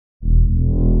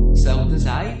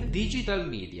Outside Digital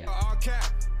Media. All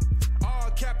cap,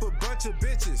 a bunch of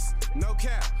bitches, no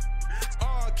cap.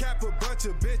 All cap, a bunch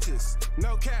of bitches,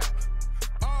 no cap.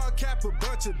 All cap, a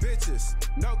bunch of bitches,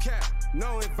 no cap.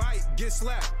 No invite, get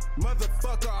slapped,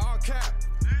 motherfucker, all cap.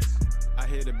 I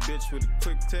hit a bitch with a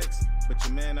quick text, but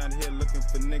your man out here looking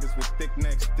for niggas with thick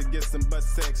necks to get some butt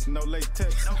sex, no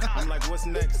latex. I'm like, what's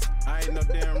next? I ain't no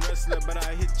damn wrestler, but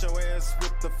I hit your ass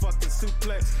with the fucking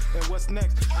suplex. And what's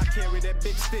next? I carry that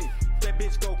big stick, that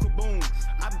bitch go kaboom.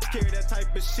 I carry that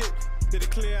type of shit that'll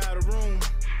clear out a room.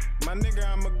 My nigga,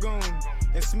 I'm a goon,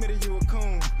 and Smitty, you a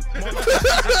coon.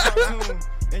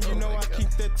 And you know I keep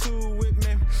that tool with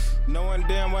me. Knowing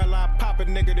damn well I pop a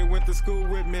nigga that went to school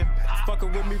with me. Fucking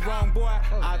with me wrong, boy,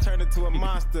 I turn into a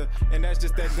monster. And that's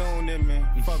just that goon in me.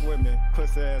 Fuck with me,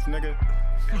 pussy ass nigga.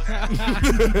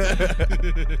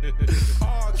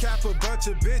 All cap, a bunch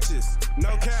of bitches,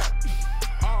 no cap.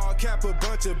 All cap, a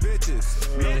bunch of bitches,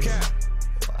 no cap.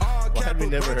 All Why have we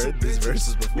never heard these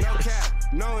verses before? No cap,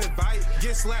 no invite,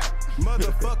 get slapped.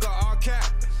 Motherfucker, all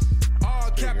cap.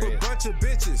 All cap, a bunch of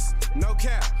bitches, no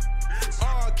cap.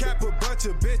 All cap, a bunch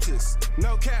of bitches,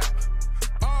 no cap.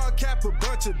 All cap, a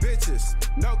bunch of bitches,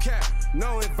 no cap.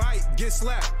 No invite, get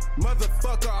slapped.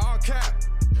 Motherfucker, all cap.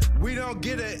 We don't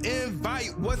get an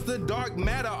invite, what's the dark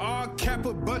matter? All cap,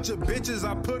 a bunch of bitches,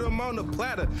 I put them on the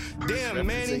platter. Damn,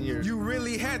 Manny, you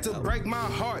really had to break my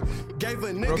heart. Gave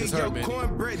a nigga your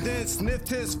cornbread, then sniffed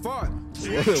his fart.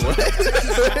 What?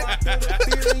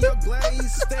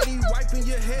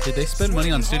 Did they spend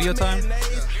money on studio time?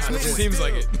 It seems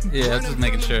like it. Yeah, I'm just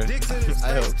making sure.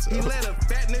 I hope so. He let a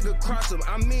fat nigga cross him.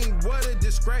 I mean, what a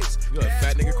disgrace. You let a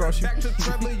fat nigga cross you? Back to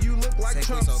trouble, you look like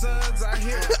Trump's sons. I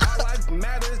hear all life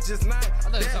matters, just not. I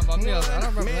thought you were talking about me. I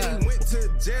don't remember Man, that. he went to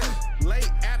jail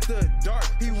late after dark.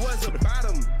 He was a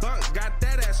bottom bunk, got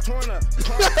that ass torn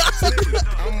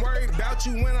apart. I'm worried about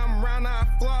you when I'm round, I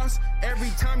floss. Every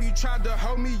time you tried to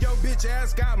hold me, your bitch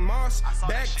ass got moss.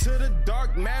 Back to the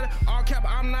dark matter, all cap,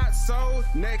 I'm not sold.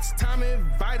 Next time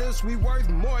invite us, we worth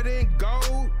more than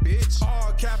gold, bitch.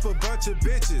 All cap, a bunch of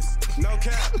bitches, no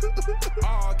cap.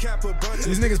 All cap, a bunch of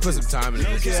These niggas put some time in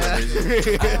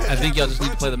it. I think y'all just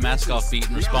need to play the mask off beat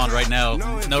and respond right now.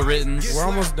 No written. We're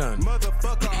almost done.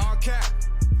 Motherfucker, all cap.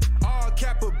 All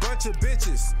cap, a bunch of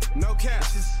bitches, no cap.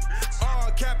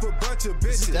 All cap, a bunch of bitches.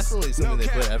 This is definitely something they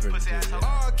put effort into.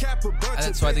 All cap, a bunch of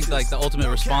And so I think like the ultimate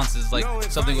response is like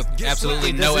something with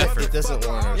absolutely no effort. It doesn't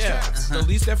warrant our Yeah, the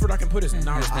least effort I can put is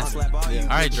not responsible. All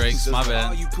right, Drake, my All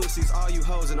bad. you pussies, all you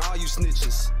hoes, and all you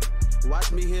snitches.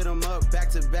 Watch me hit them up back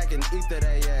to back and eat that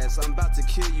ass. I'm about to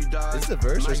kill you, dog. Is this a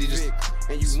verse or is he just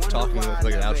and you wonder talking why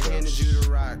like an I never outro? handed you the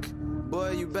rock.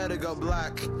 Boy, you better go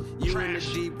block. You in the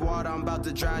deep water, I'm about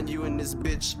to drown you in this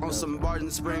bitch. On some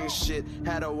Barton Springs shit.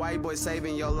 Had a white boy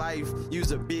saving your life.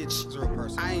 You's a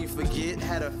bitch. I ain't forget.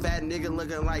 Had a fat nigga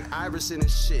looking like Iverson and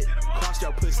shit. Crossed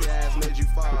your pussy ass, made you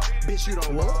fall. Bitch, you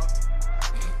don't ball.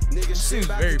 Nigga, Seems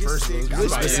very personal. Really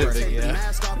specific,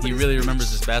 yeah. He really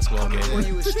remembers this basketball game.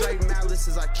 You was straight malice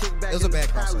as I kick back It was a in the bad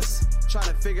palace. Trying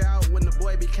to figure out when the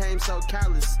boy became so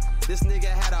callous. This nigga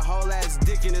had a whole ass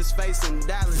dick in his face in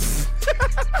Dallas.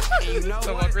 And you know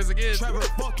what? Chris again. Trevor,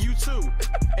 fuck you too.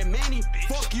 And Manny,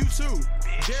 fuck you too.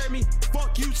 Jeremy,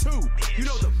 fuck you too. You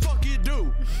know the fuck you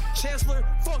do. Chancellor,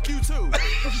 fuck you too.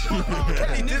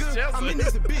 Hey nigga, I'm in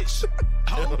this bitch.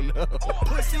 Oh no.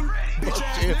 Pussy, bitch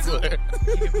ass nigga. Chancellor.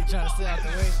 You could be trying to stay out the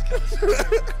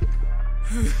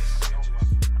way.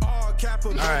 all cap, a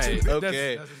bunch Alright, of bitches.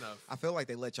 Okay. That's enough. I feel like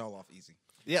they let y'all off easy.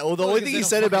 Yeah, well, the Well, only because thing they you don't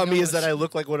said fucking about me know is that us. I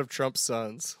look like one of Trump's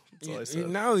sons. That's all I said.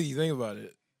 Now that you think about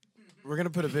it, we're gonna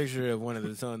put a picture of one of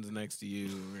the sons next to you.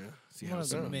 We're gonna see One how of the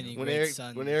soon. many When great Eric,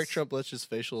 sons. when Eric Trump lets his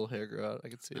facial hair grow out, I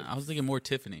can see it. I was thinking more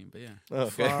Tiffany, but yeah. Oh,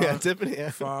 okay. Father- Yeah, Tiffany. Yeah.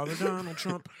 Father Donald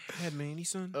Trump had many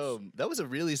sons. Oh, that was a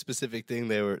really specific thing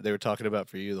they were talking about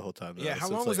for you the whole time. Though. yeah. How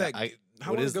So long it's was like, that?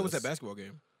 How what long is ago was this? that basketball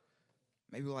game?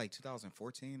 Maybe like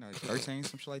 2014 or 13,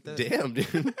 some shit like that. Damn,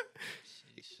 dude.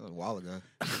 That was a while ago.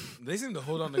 They seem to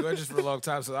hold on to grudges for a long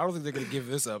time, so I don't think they're gonna give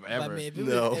this up But, ever. I mean, if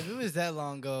No. it was that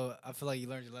long ago, I feel like you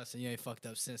learned your lesson. You ain't fucked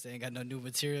up since. They ain't got no new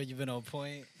material. You've been on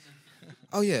point.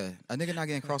 Oh yeah, a nigga not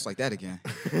getting crossed like that again.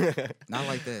 Not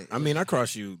like that. I mean, I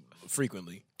cross you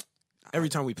frequently. Every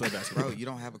time we play basketball. Bro, you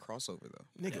don't have a crossover though.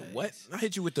 Nigga, what? I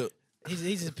hit you with the. He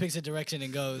just picks a direction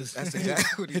and goes. That's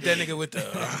exactly what he Hit that nigga with the.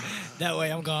 That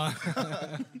way, I'm gone. All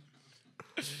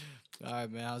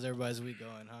right, man. How's everybody's week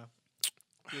going, huh?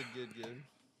 Good.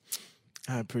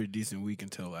 I had a pretty decent week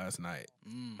until last night.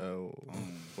 Oh,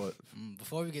 what?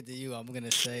 Before we get to you, I'm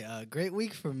gonna say great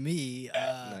week for me.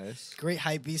 Nice. Great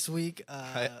hype beast week.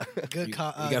 Good. You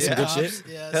got good some good comps. shit?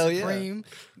 Yeah, Hell yeah. Supreme.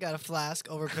 Got a flask.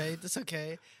 Overpaid. That's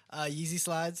okay. Yeezy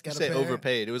slides. You Got say a pair.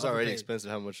 overpaid. It was already Overpaid.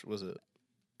 expensive. How much was it?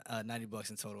 $90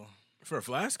 in total For a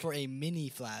flask? for a mini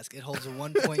flask. It holds a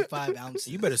 1.5 ounces.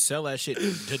 You better sell that shit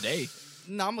today.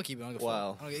 No, I'm gonna keep it. I'm gonna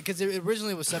Wow. Because it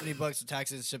originally was $70 with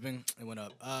taxes and shipping. It went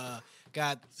up.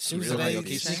 Got shoes Real today. hype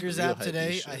beast. Sneakers Real out hype today.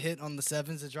 beast I shit. hit on the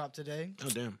 7s that dropped today. Oh,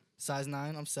 damn. Size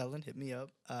 9. I'm selling. Hit me up.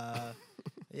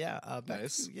 Yeah. Back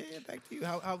Nice. To you. Yeah. Back to you.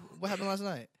 How? What happened last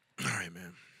night? All right,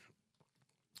 man.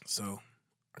 So,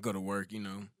 I go to work,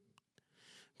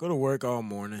 Go to work all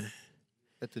morning.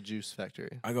 At the juice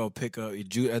factory. I go pick up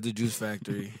at the juice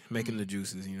factory, making the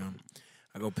juices,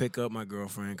 I go pick up my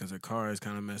girlfriend because her car is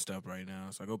kind of messed up right now.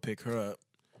 So I go pick her up.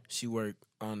 She work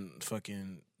on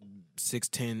fucking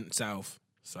 610 South.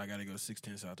 So I got to go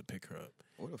 610 South to pick her up.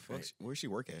 What the fuck? Where's she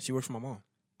work at? She works for my mom.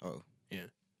 Oh,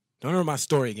 Don't know my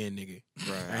story again, nigga.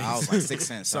 right. I was like 6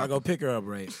 cents. So I go pick her up,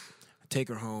 right? I take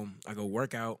her home. I go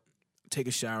work out, take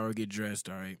a shower, get dressed,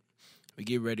 all right? We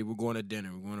get ready. We're going to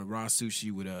dinner. We're going to raw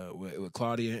sushi with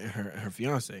Claudia and her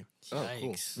fiance. Oh,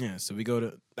 cool. Yeah, so we go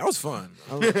to. That was fun.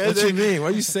 What you mean? Why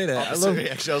you say that? I love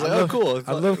reaction. I was like, oh, cool.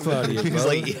 I love Claudia. He's bro.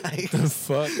 like, yikes. The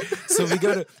fuck. So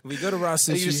we go to raw It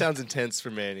sushi. just sounds intense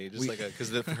for Manny, just like because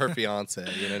her fiance.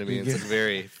 You know what I mean? It's like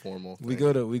very formal. We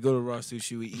go to raw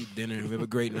sushi. We eat dinner. We have a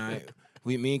great night.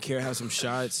 Me and Kara have some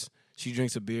shots. She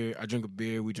drinks a beer. I drink a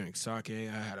beer. We drink sake. I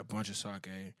had a bunch of sake.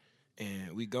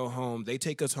 And we go home. They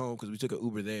take us home because we took an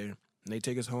Uber there. And they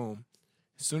take us home.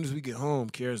 As soon as we get home,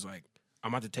 Kara's like,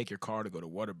 I'm about to take your car to go to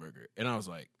Whataburger. And I was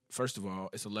like, first of all,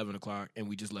 it's 11 o'clock and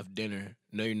we just left dinner.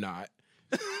 No, you're not.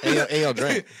 And y'all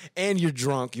drank. And you're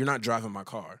drunk. You're not driving my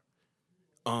car.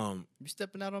 You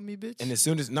stepping out on me, bitch? And as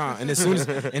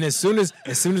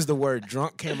soon as the word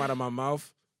drunk came out of my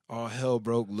mouth, all hell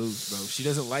broke loose, bro. She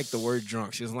doesn't like the word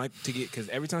drunk. She doesn't like to get, because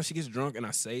every time she gets drunk and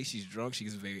I say she's drunk, she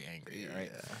gets very angry, right?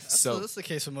 So that's the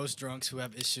case for most drunks who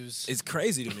have issues. It's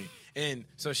crazy to me. And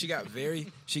so she got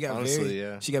very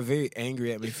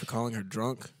angry at me for calling her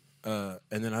drunk. And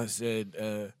then I said,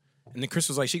 and then Chris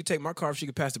was like, she could take my car if she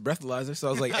could pass the breathalyzer. So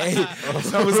I was like, hey.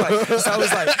 I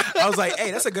was like,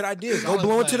 hey, that's a good idea. Go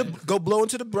blow into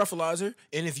the breathalyzer.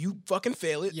 And if you fucking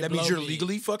fail it, You that means blow you're me.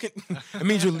 legally that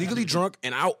means you're legally drunk.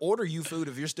 And I'll order you food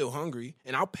if you're still hungry,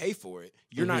 and I'll pay for it.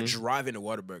 You're not driving to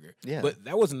Whataburger. Yeah. But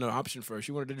that wasn't an option for her.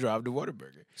 She wanted to drive to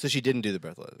Whataburger. So she didn't do the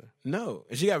breathalyzer. No,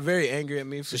 and she got very angry at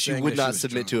me for So she saying would that not was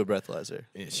submit drunk. to a breathalyzer.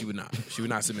 Yeah, she would not. She would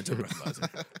not submit to a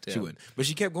breathalyzer. She Damn. wouldn't. But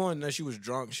she kept going that she was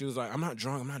drunk. She was like, I'm not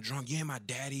drunk. You ain't my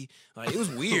daddy. Like, it was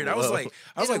weird. I was like,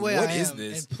 In a way, what I is am,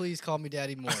 this? And please call me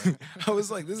daddy more. I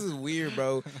was like, this is weird,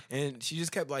 bro. And she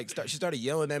just kept like, she started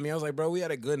yelling at me. I was like, bro, we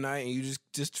had a good night, and you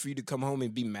just for you to come home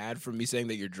and be mad for me saying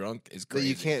that you're drunk is That crazy.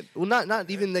 you can't. Well, not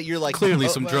even that you're like Clearly oh,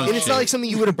 some drunk And it's not shit. like something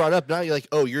you would have brought up. Not you're like,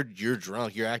 oh, you're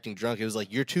drunk. You're acting drunk. It was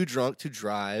like you're too drunk to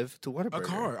drive to Whataburger. A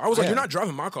car. I was like, Yeah. you're not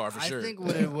driving my car for I sure. think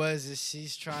what it was is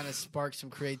she's trying to spark some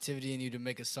creativity in you to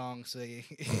make a song so, so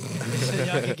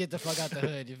y'all can get the fuck out the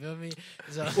hood. You feel me?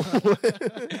 So,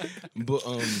 But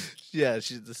Yeah,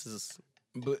 this is.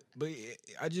 but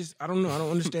I don't know. I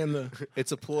don't understand the.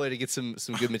 It's a ploy to get some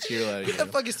good material out of you.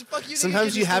 fuck you.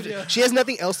 Sometimes nigga, you get have in the to. studio. She has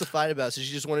nothing else to fight about, so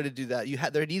she just wanted to do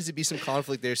that. There needs to be some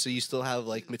conflict there, so you still have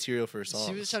like material for a song.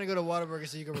 She was trying to go to Whataburger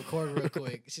so you can record real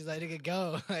quick. She's like, nigga,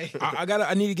 go. Like,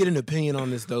 I need to get an opinion on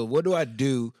this though. What do I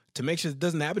do to make sure it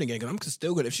doesn't happen again? Because I'm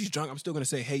still gonna, if she's drunk, I'm still gonna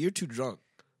say, hey, you're too drunk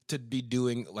to be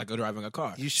doing like driving a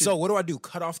car. You should- So what do I do?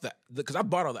 Cut off because I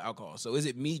bought all the alcohol. So is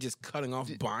it me just cutting off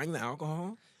buying the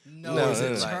alcohol? no, No, is no,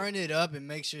 it no. turn it up and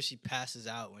make sure she passes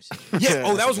out when she. Yeah.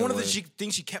 Oh, that was That's a one of good the way.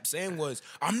 things she kept saying was,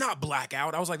 I'm not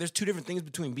blackout. I was like, there's two different things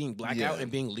between being blackout Yeah.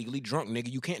 and being legally drunk, nigga.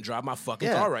 You can't drive my fucking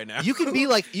Yeah. car right now. You can be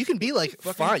like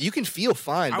fine. You can feel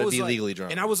fine, but be like, legally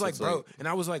drunk. And I was So like, it's bro, and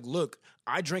I was like, look,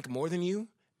 I drink more than you.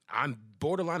 I'm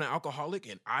borderline an alcoholic,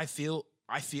 and I feel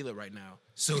it right now.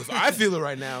 So if I feel it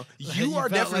right now, you are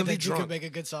felt definitely like that You drunk. could make a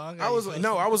good song. I was like,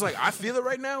 no, I was like, I feel it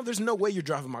right now. There's no way you're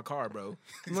driving my car, bro.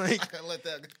 Like, Let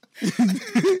that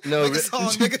no, Get us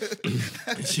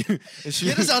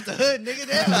out the hood, nigga.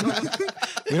 Damn.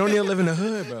 we don't need to live in the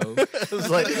hood, bro. it was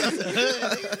like,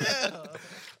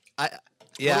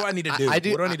 yeah. What do I need to do? I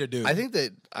do. What do I need to do? I think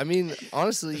that. I mean,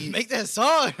 honestly, you Make that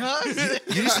song, huh? you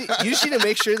just need to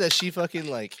make sure that she fucking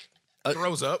like.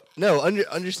 Throws up.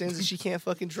 Understands that she can't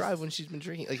fucking drive when she's been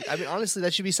drinking. Like, I mean, honestly,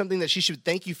 that should be something that she should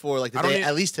thank you for. Like, I don't day, need-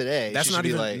 at least today. That's she not should be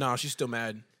even. like, No, she's still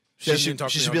mad. She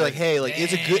should be like, hey, like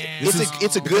it's a good, This is-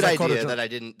 it's a because good I called her idea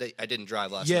drunk. that I didn't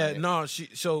drive last Yeah, night. no,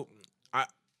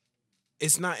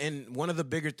 It's not, and one of the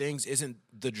bigger things isn't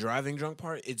the driving drunk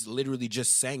part. It's literally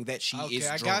just saying that she is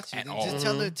I drunk got you. at Then all.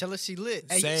 just tell her she lit.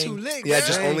 Hey, you Saying- too lit. Yeah, girl.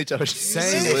 just only tell her she's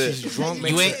Saying that lit. she's drunk.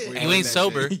 You makes ain't- it- You ain't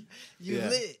sober. You Yeah.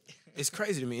 lit. It's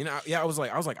crazy to me. And I was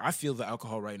like, I feel the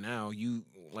alcohol right now. You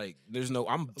like, there's no.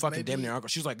 I'm fucking damn Maybe- near alcohol.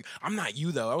 She was like, I'm not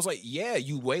you though. I was like, yeah,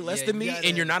 you weigh less Yeah, than you me, gotta-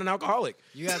 and you're not an alcoholic.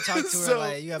 You gotta talk to her So-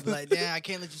 like, you gotta be like, damn, I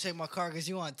can't let you take my car because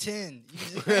you on 10.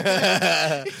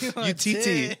 You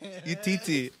TT. You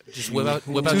TT. Just whip out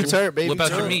Two your turn, baby, whip out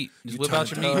your turn. meat. Just You whip out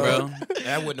your turned meat, up. bro.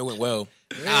 That wouldn't have went well.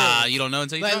 Ah, you don't know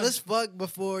until you Like, try. let's fuck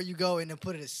before you go and then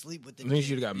put it to sleep with the I think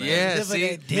she got mad. Yeah, Live with see,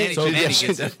 that dick. So, yeah,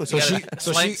 shenanigans. so You she- gotta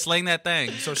so slang, she- slang that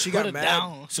thing. So she Put got it mad.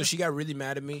 down. So she got really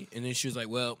mad at me, and then she was like,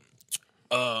 "Well,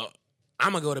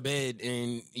 I'm gonna go to bed,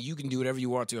 and you can do whatever you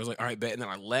want to." I was like, "All right, bet." And then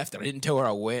I left, and I didn't tell her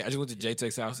I went. I just went to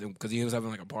J-Tech's house because he was having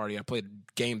like a party. I played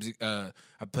games.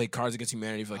 I played Cards Against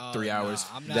Humanity for like 3 hours.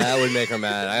 I'm not. That would make her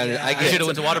mad. I You get should have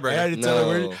went to I Whataburger. didn't tell her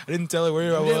where. No. I didn't tell her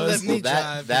where I You didn't was. let me Well, that-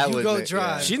 drive. that you would go make-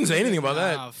 drive. yeah. She didn't say anything about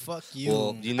that. Nah, fuck you.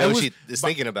 Well, you I know was- she is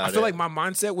thinking about it. I feel like my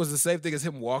mindset was the same thing as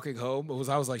him walking home.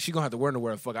 I was like, she gonna have to wear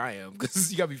where the fuck I am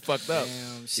because you gotta be fucked up.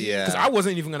 Damn, she- Yeah. Because I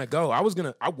wasn't even gonna go. I was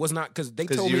not because they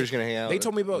 'Cause told you me were just gonna hang out They with-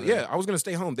 told me about I was gonna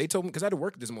stay home. They told me because I had to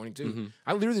work this morning too.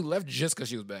 I literally left just because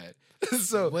she was bad.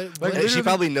 So What- like, what- And she literally-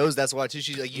 probably knows that's why too.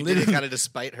 She's like, you did it Literally- kind of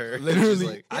despite her. She's literally-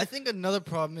 like, I think another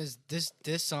problem is this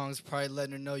song's probably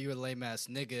letting her know you're a lame ass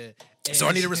nigga. So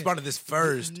I need to respond to this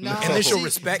first, No, and then she'll see,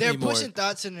 respect they're me more. pushing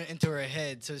thoughts into her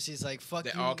head, so she's like, "Fuck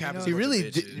They you." all you capital know? he bunch of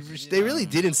really bitches. they really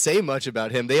didn't say much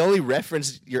about him. They only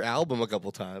referenced your album a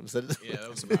couple times. Yeah, that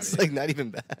was about It's it. like not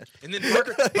even bad. And then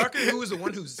Parker, who was the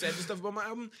one who said the stuff about my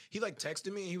album, he like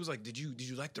texted me and he was like, "Did you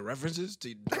like the references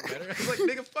to better?" I was like,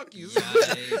 "Nigga, fuck you."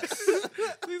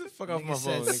 Yikes. Leave the fuck off my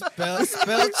Nigga said, phone.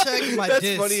 spell check my That's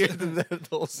diss. funnier than the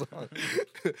whole song.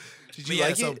 Did you But yeah,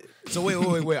 like so, it? So wait.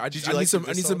 I you need like some. this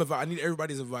I need some song? advice. I need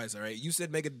everybody's advice. All right, you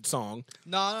said make a song.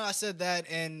 No, I said that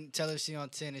and tell her she on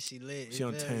 10 and she lit. She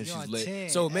on Yeah, 10. you She's on lit. 10.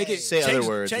 So make Hey. it Say change, other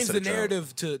words Change instead the of drunk.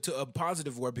 narrative to a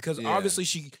positive word because Yeah. obviously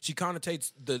she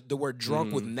connotates the word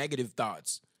drunk with negative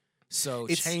thoughts. So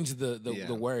It's- change the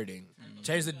yeah. wording.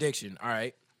 Change the diction. All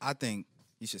right. I think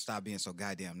you should stop being so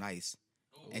goddamn nice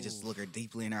and just look her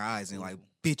deeply in her eyes and like,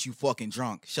 bitch, you fucking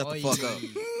drunk. Shut the fuck up.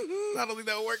 I don't think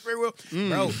that would work very well,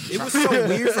 bro. It was so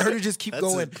weird for her to just keep That's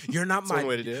going. You're not one my,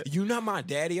 way to do it. you're not my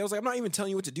daddy. I was like, I'm not even telling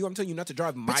you what to do. I'm telling you not to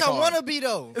drive my Bitch, car. I want to be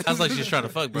though. Sounds like she's trying to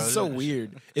fuck, bro. It's so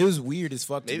weird. It was weird as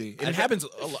fuck to Maybe- me. And it happens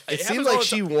a lot. It happens seemed all like the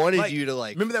she time. wanted you to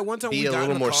like Remember that one time be we a got in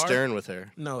little the more car? stern with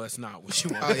her. No, that's not what she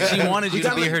Oh, wanted. yeah. She wanted you We to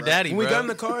got be in- her daddy, When we bro. got in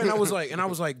the car, and I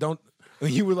was like, don't. And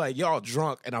you were like, y'all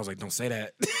drunk, and I was like, don't say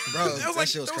that, Bro, that that was like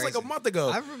shit was that was like a crazy. month ago.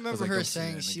 I remember like, her don't say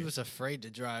saying that, she nigga. was afraid to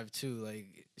drive too.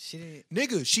 Like she didn't.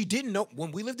 Nigga, she didn't know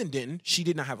when we lived in Denton. She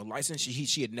did not have a license.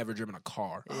 She had never driven a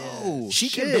car. Oh, She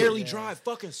shit. can barely drive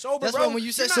fucking sober, That's bro. why when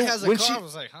you said You're she not- has a when car, she- I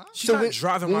was like, huh? she's So not when-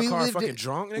 driving when my we car lived fucking in-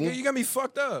 drunk. Nigga, when- you got me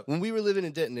fucked up. When we were living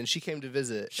in Denton and she came to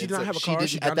visit, She it's did not like have a car, didn't-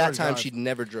 she at got that her to time, drive. she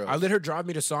never drove. I let her drive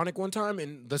me to Sonic one time,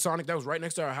 and the Sonic that was right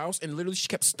next to our house, and literally she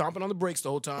kept stomping on the brakes the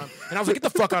whole time. And I was like, "Get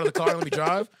the fuck out of the car and let me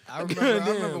drive." I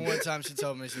remember one time she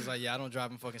told me she was like, "Yeah, I don't drive.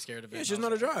 I'm fucking scared of it." Yeah, And she's I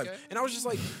not was a like, drive. okay. And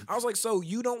I was like, so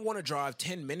you don't want to drive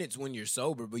 10 minutes when you're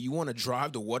sober, but you want to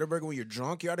drive to Whataburger when you're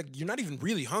drunk? You're not even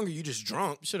really hungry. You just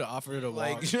drunk. Should have offered her to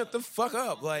Like, walk. shut the fuck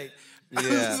up. Like, I was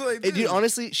Yeah, just like, and dude, dude.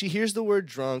 honestly, she hears the word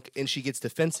drunk and she gets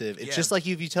defensive. It's Yeah. just like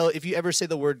if you ever say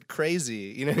the word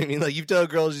crazy, you know what I mean? Like you tell a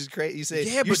girl she's crazy, you say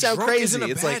yeah, you but sound drunk crazy. isn't a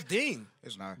It's bad like, thing.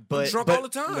 It's not. but drunk but- all the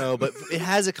time. No, but it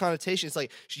has a connotation. It's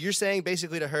like you're saying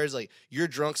basically to her is like you're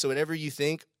drunk, so whatever you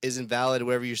think is invalid.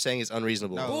 Whatever you're saying is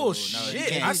unreasonable. No, Bullshit. you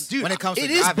can't. I- Dude, when it comes to it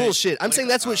is driving, bullshit. I'm when it saying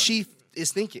co- that's what she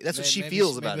is thinking. That's what she Maybe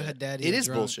feels she- about maybe her it. daddy It is is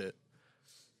drunk. bullshit.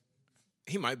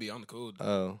 He might be on the code.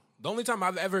 Oh, The only times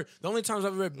I've ever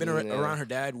been Yeah. around her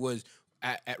dad was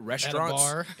at restaurants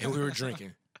bar. and we were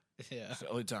drinking. Yeah, That's the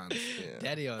only times.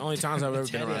 daddy on. The only times I've ever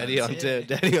been around. daddy on 10.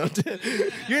 Daddy on 10.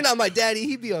 You're not my daddy.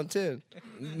 He be on 10.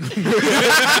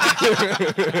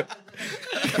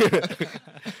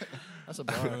 That's a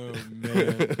bar. Oh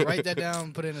man. Write that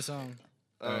down. Put it in a song.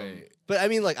 But I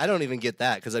mean, like, I don't even get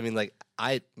that because I mean, like,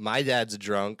 my dad's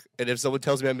drunk, and if someone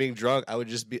tells me I'm being drunk, I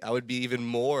would be even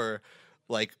more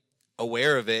like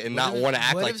aware of it and What not if- want to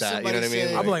act what like if that. You know what I somebody mean?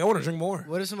 said- I'm like, I want to drink more.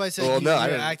 What if somebody said Well, no, I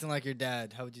you're don't- acting like your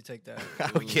dad? How would you take that?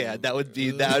 Oh, yeah, that would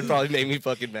probably make me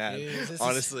fucking mad. Yeah, this is-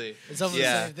 Honestly, It's almost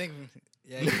yeah. the same thing.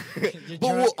 Yeah, you're But drunk,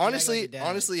 well, you act like honestly, your dad.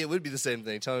 honestly, it would be the same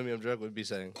thing. Telling me I'm drunk would be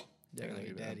saying. You're acting like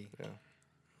your daddy. Yeah.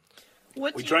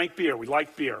 We drank beer. We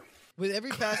like beer. With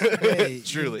every passing day,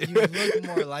 Truly. you look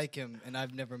more like him, and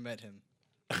I've never met him.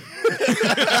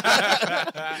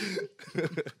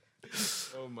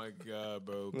 Oh Oh my god,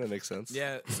 bro. That makes sense.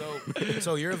 Yeah.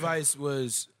 So your advice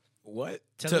was what?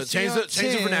 Tell To her change she the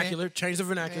on 10. vernacular. Change the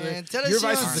vernacular. Man, tell her Your she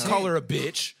advice on was to 10. call her a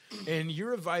bitch, and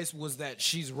your advice was that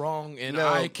she's wrong, and No,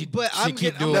 I keep. but she I'm keep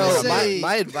getting- doing I'm No, it. gonna say-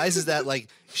 my advice is that like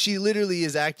she literally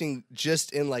is acting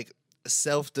just in like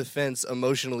self-defense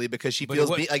emotionally because she But feels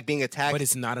what- like being attacked. but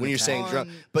it's not an when you're attack. saying drunk.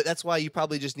 But that's why you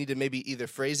probably just need to maybe either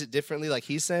phrase it differently, like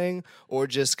he's saying, or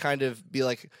just kind of be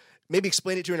like. Maybe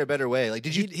explain it to her in a better way. Like,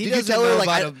 did you He did you doesn't tell her know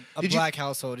like about a did you black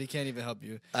household. He can't even help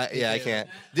you. yeah, I can't.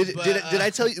 Did But, did I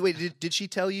tell you? Wait, did she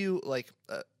tell you like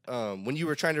when you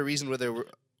were trying to reason whether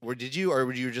did you or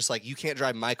were you just like you can't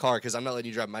drive my car because I'm not letting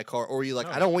you drive my car, or were you like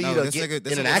I don't want you to this get nigga,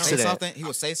 this in an nigga say accident? something, he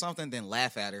would say something, then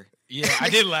laugh at her. Yeah, I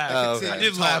did laugh. Oh, okay. I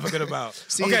did laugh a good about.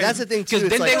 See, Okay, that's the thing too. 'cause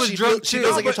It's then like they was she drunk feels, she too.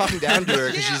 feels No, like you're but- talking down to her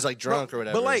because Yeah, she's like drunk or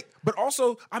whatever. But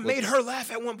also, I made her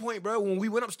laugh at one point, bro. When we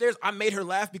went upstairs, I made her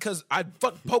laugh because I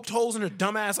poked holes in her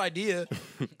dumbass idea.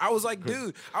 I was like,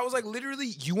 dude, literally,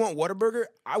 you want Whataburger?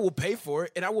 I will pay for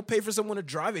it, and I will pay for someone to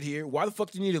drive it here. Why the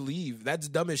fuck do you need to leave? That's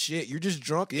dumb as shit. You're just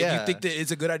drunk, and Yeah. you think that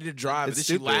it's a good idea to drive. It's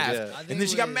and then stupid, she laughed, yeah. and then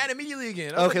she got we- mad immediately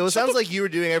again. I was Okay, well, it "Shut sounds the like you were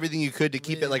doing everything you could to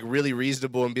keep it like really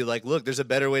reasonable and be like, look, there's a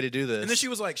better way to do this. And then she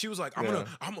was like,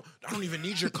 I don't even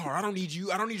need your car. I don't need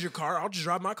you. I don't need your car. I'll just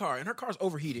drive my car. And her car's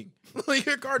overheating. Like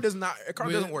her car doesn't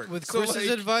work. With So, Chris's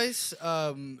like, advice, if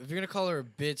you're gonna call her a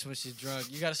bitch when she's drunk,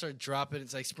 you gotta start dropping.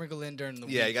 It's like sprinkle in during the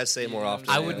week. Yeah, you gotta say it more know what often.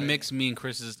 I'm I saying? would mix me and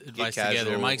Chris's advice casual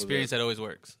together. My with experience it. that always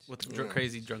works with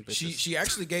crazy drunk bitches. she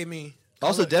actually gave me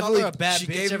also, Call definitely her a bad she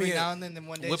bitch gave every me a- now and then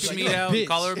one day whipping she's me like, out, "Bitch."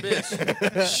 call her a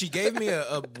bitch. she gave me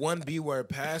a one B word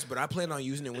pass, but I plan on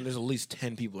using it when there's at least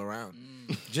 10 people around,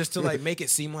 just to like make it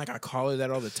seem like I call her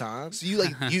that all the time. So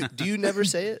you do you never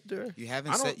say it to her? You I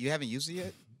haven't don't- you haven't used it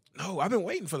yet? No, I've been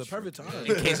waiting for the perfect time.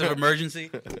 In case of emergency.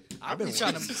 I be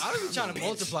trying to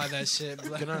multiply that shit.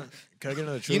 but like- Can I get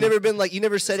another? You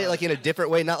never said it like in a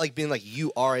different way, not like being like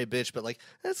you are a bitch, but like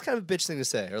that's kind of a bitch thing to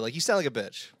say, or like you sound like a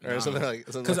bitch, or something like.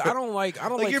 Because I don't like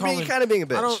you're calling, kind of being a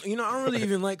bitch. I don't really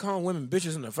even like calling women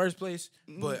bitches in the first place.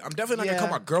 But I'm definitely not gonna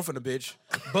call my girlfriend a bitch.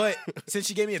 But since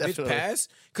she gave me a bitch Definitely. pass,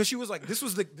 because she was like, there's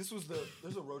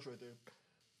a roach right there.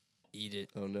 Eat it.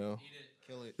 Oh no!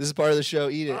 Kill it. This is part of the show.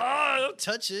 Eat it. Ah, don't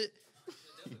touch it.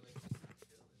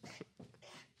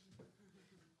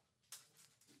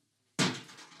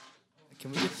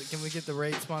 Can we get the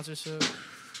rate sponsorship?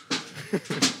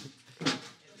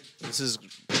 This is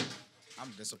I'm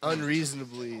disappointed.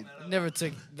 unreasonably It never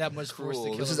took that much force to cruel.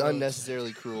 kill This a is roach.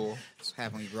 unnecessarily cruel. This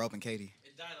happened when you grew up in Katy.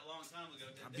 It died a long time ago.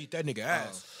 I beat that nigga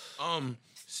ass.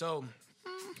 So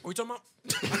what we talking about?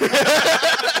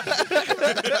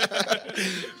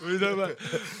 What are you talking about?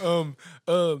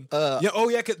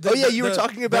 You were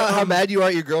talking about how mad you are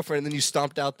at your girlfriend, and then you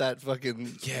stomped out that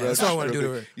fucking. Yeah, that's what I want to do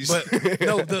to her. You But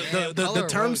no, the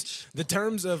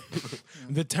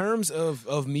the terms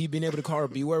of me being able to call her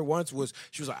B word once was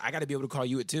she was like, I got to be able to call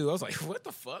you it too. I was like, what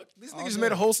the fuck? This nigga just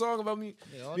made a whole song about me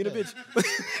all being a day. bitch.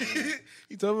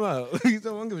 You talking about? You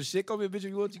talking? I don't give a shit. Call me a bitch if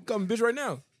you want. You can call me a bitch right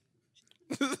now.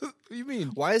 What do you mean?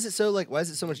 Why is it so much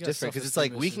got different? Because it's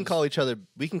like we can call each other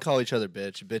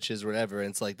bitches, whatever. And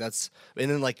it's like and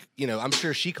then like I'm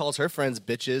sure she calls her friends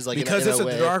bitches, like Because in it's a a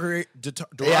way. derogatory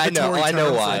Yeah, I know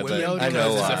term why, for but women I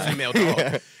know because why. it's a female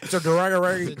dog. It's a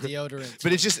derogatory. The deodorant.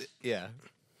 But it's just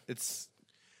it's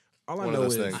All I one of know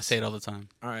those is things. I say it all the time.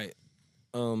 all right.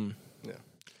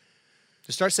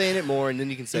 just start saying it more, and then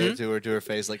you can say it to her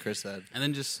face, like Chris said. And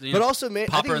then just But also, I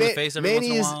pop think her in the face every once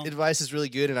in a Manny's while. advice is really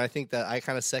good, and I think that I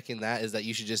kind of second that. Is that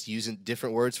you should just use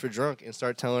different words for drunk and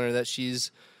start telling her that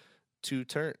she's too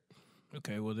turnt.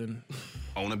 Okay, well then.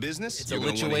 Own a business? It's a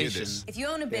lituation. If you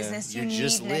own a business, you're you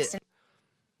just need next lit.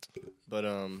 But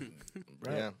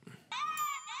yeah.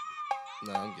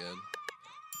 No, I'm good.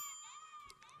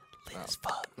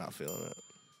 Not feeling it.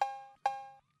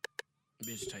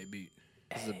 Bitch type beat.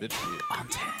 This is a bitch beat. On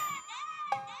 10.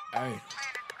 Hey.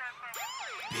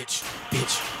 Bitch.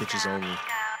 Bitches only.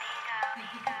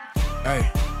 Hey.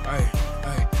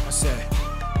 I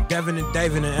said, Devin and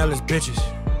David and Ellis bitches.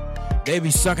 They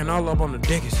be sucking all up on the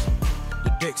dicks.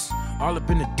 The dicks. All up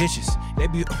in the dishes. They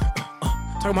be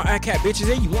talking about cat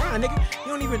bitches. Hey, you lying, nigga.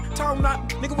 You don't even talk about,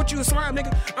 nigga, what you a slime,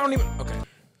 nigga. I don't even.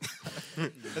 Okay.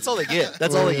 That's all they get.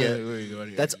 That's all they get. Where you go?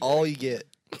 That's all you get.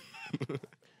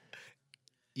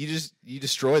 You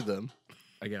destroyed them.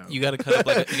 I got You gotta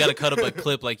cut up a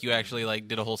clip like you actually like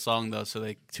did a whole song though, so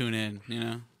they tune in. You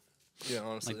know, Yeah,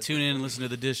 honestly. like tune in and listen to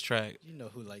the diss track. You know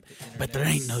who like the internet. But there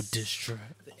ain't no diss track.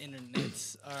 The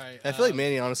internet's. All right. I feel like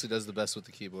Manny honestly does the best with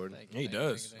the keyboard. He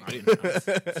does.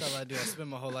 That's all I do. I spend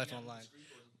my whole life online.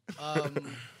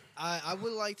 I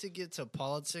would like to get to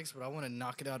politics, but I want to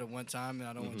knock it out at one time, and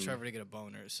I don't want Trevor to get a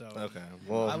boner. So Okay.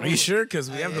 Well, I Are you sure? Because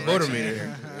we have the voter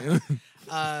meter.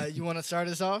 You want to start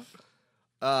us off?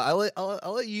 I'll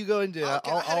let you go into.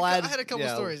 Okay, I'll I add. had a couple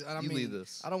stories. And I you mean, lead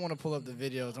this. I don't want to pull up the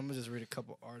videos. I'm gonna just read a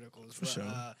couple articles. For sure.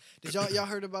 Did y'all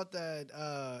heard about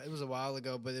that? It was a while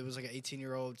ago, but it was like an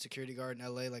 18-year-old security guard in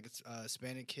LA, like a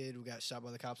Hispanic kid who got shot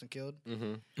by the cops and killed.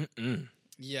 Mm-hmm.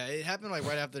 Yeah, it happened like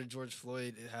right after George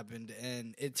Floyd it happened,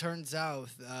 and it turns out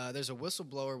there's a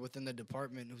whistleblower within the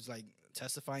department who's like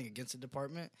testifying against the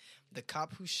department. The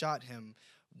cop who shot him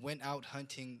went out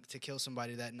hunting to kill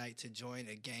somebody that night to join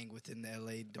a gang within the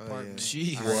LA department.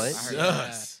 Jeez.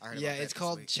 What? Yeah, it's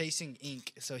called Chasing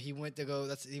Ink. So he went to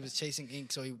go. He was chasing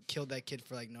ink. So he killed that kid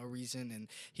for like no reason, and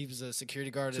he was a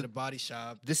security guard at a body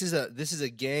shop. This is a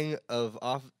gang of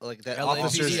that LAPD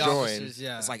officers join. officers,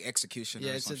 yeah. It's like execution.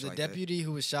 Yeah, or it's something the like deputy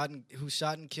who shot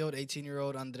and killed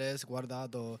 18-year-old Andres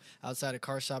Guardado outside a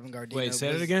car shop in Gardena. Wait, say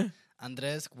it again.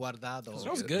 Andres Guardado. That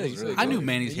was good. really I knew good.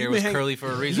 Manny's hair You was been curly for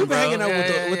a reason. You been bro. hanging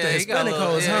out with the he got a Hispanic little-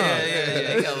 hoes, huh?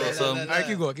 Yeah, he got a little something. All right,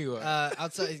 keep going.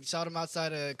 Outside, he shot him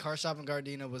outside a car shop in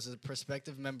Gardena. Was a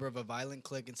prospective member of a violent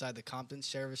clique inside the Compton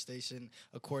Sheriff Station,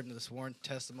 according to the sworn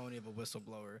testimony of a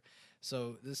whistleblower.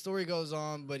 So the story goes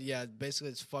on, but yeah, basically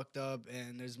it's fucked up,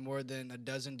 and there's more than a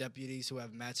dozen deputies who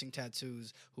have matching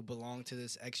tattoos who belong to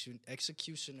this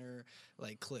executioner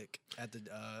like clique at the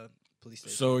police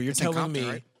station. So you're It's in telling Compton, me,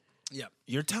 right? yeah,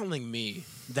 you're telling me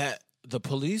that the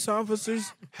police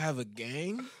officers have a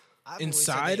gang? I've always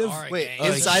Inside said they of- are a Wait,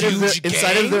 gang. inside of huge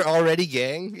inside of gang? their already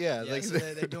gang? Yeah, Yeah, like so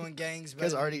they're doing gangs. you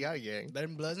guys better already than- got a gang. better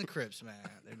than Bloods and Crips, man.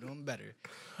 They're doing better.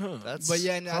 That's But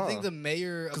yeah, and I think the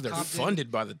mayor Because of they're Compton,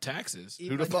 funded by the taxes.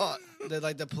 even, Who'da thought?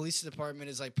 The police department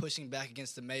is like pushing back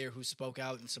against the mayor who spoke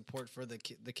out in support for the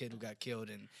kid who got killed,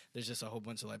 and there's just a whole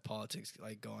bunch of like politics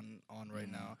like going on right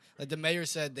now. Like the mayor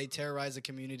said, they terrorize the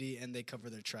community and they cover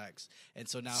their tracks, and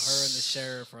so now her and the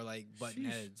sheriff are like butting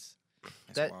heads.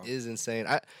 That wild. is insane.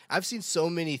 I've seen so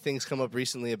many things come up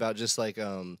recently about just like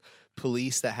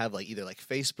police that have like either like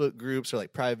Facebook groups or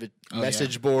like private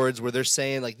message boards where they're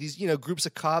saying like these groups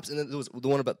of cops, and then there was the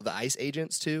one about the ICE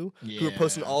agents too who were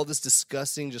posting all this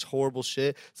disgusting, just horrible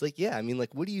shit. It's like, yeah, I mean,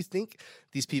 like, what do you think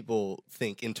these people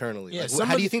think internally? Yeah, Like,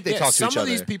 how do you think they talk to some each other? of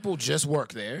these people just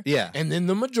work there. Yeah. And then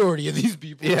the majority of these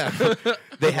people. Yeah,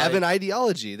 they have an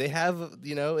ideology. They have, and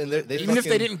they Even if they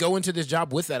fucking- didn't go into this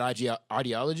job with that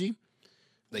ideology,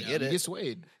 they get you it. get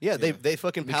swayed. Yeah, they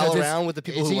fucking Because pal it's- around with the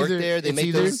people it's who work either- there. They it's make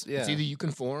either, those. Yeah. It's either you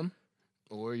conform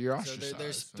or you're So ostracized.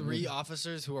 there's three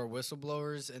officers who are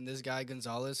whistleblowers, and this guy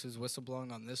Gonzalez, who's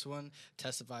whistleblowing on this one,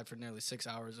 testified for nearly 6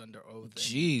 hours under oath. And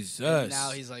Jesus.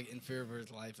 now he's like in fear of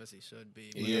his life as he should be.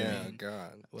 But I Yeah, mean,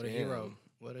 God, what a damn. hero!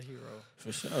 What a hero!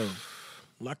 For sure.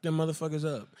 Lock them motherfuckers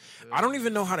up. I don't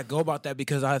even know how to go about that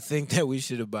because I think that we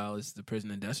should abolish the prison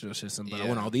industrial system, but I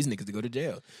want Yeah. all these niggas to go to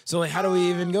jail. So, like, how do we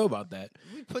even go about that?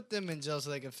 We put them in jail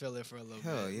so they can feel it for a little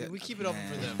Hell bit. yeah. We keep it open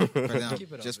for Man. them. For them.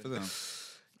 Keep it Just for open. them.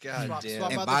 God Swap- damn.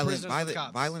 swap And out the prisoners with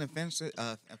cops. violent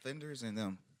offenders and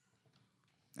them.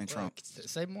 And Trump.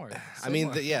 Say more. I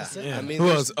mean, Say more. I mean, Who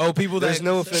there's- else? Oh, people there's that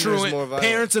no offenders truant, more violent.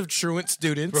 parents of truant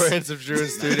students, parents of truant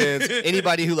students,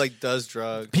 anybody who like does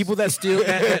drugs. people that steal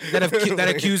that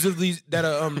accusably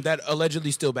that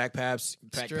allegedly steal backpacks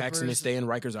and they Strippers, stay in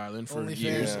Rikers Island for OnlyFans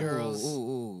years. girls.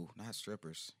 Ooh, not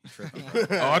strippers. You tripping.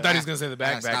 Oh, I thought he was gonna say the I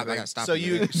gotta backpack. stop. I gotta stop. So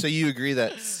you. you agree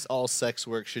that all sex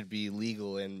work should be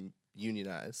legal and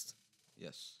unionized?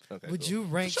 Yes. Okay. Would cool. you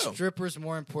rank For sure. strippers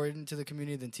more important to the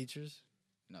community than teachers?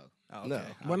 No. Oh, No. okay.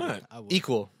 Why not? I would.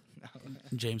 Equal?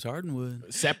 James Harden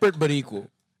would. Separate but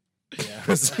equal. All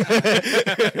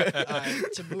right,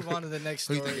 to move on to the next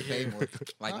Who do you story think get here. paid more?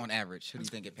 Like on average, who do you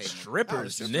think get paid more?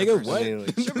 Strippers, Oh, nigga. strippers. What? I mean, like,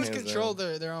 Strippers hands control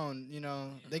down. their own. You know,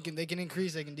 they can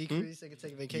increase, they can decrease, they can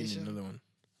take a vacation. Another one.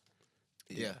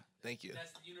 Yeah. Thank you.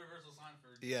 That's the universal sign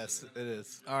for. Yes, it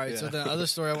is. All right, so Yeah. the other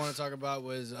story I want to talk about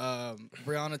was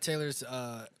Breonna Taylor's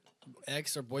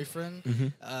ex or boyfriend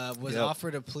was Yep.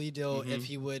 offered a plea deal if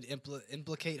he would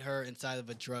implicate her inside of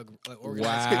a drug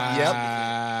organized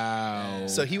Wow.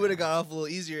 So he would have got off a little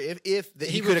easier if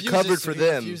he could have refuses covered to. for He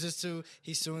them. refuses to.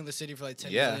 He's suing the city for like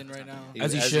 $10 Yeah. million right now.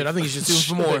 As he should. I think he should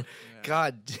sue for more.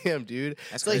 God damn, dude.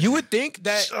 That's like You would think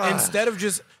that Ugh. instead of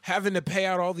just having to pay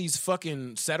out all these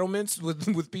fucking settlements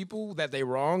with people that they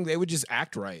wrong, they would just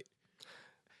act right.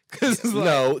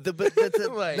 no,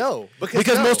 Like- no,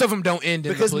 Because no. most of them don't end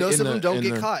in because the, most in of them the- don't in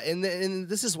get the- caught, and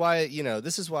this is why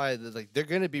like they're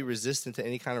gonna be resistant to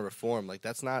any kind of reform. Like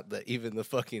that's not even the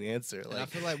fucking answer. And I Like,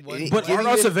 feel like any- But giving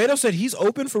Arnold them- Acevedo said he's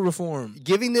open for reform.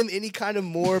 giving them any kind of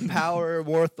more power,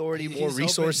 more authority, He's more open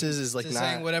resources is like to not.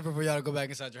 saying whatever for y'all to go back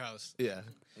inside your house. Yeah,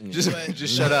 Just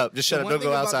shut up. Just shut up. One Don't thing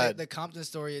go about outside. The Compton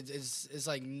story is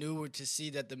like newer to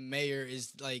see that the mayor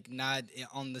is like not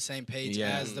on the same page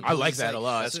as the police. I like that a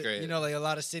lot. That's great. You know, like a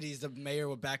lot of cities, the mayor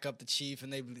would back up the chief,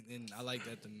 and I like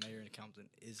that the mayor in Compton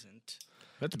isn't.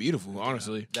 That's beautiful,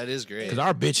 honestly. That is great. Because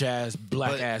our bitch ass,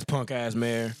 black ass, punk ass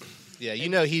mayor, Yeah, you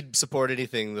know he'd support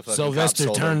anything the fucking Sylvester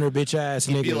cops told him. Turner, bitch ass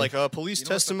He'd nigga. be like, police You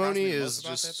know what surprised testimony me is most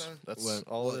about just that, though? that's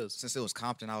all it is. Since it was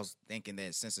Compton, I was thinking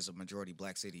that since it's a majority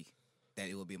black city, that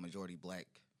it would be a majority black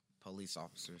police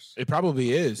officers. It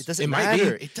probably is. It doesn't might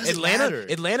matter. be. It doesn't Atlanta, matter.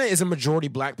 Atlanta is a majority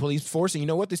black police force, and you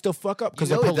know what? They still fuck up because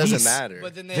You know they're it police. doesn't matter.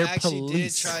 But then they They're actually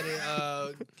police. did try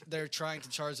to. They're trying to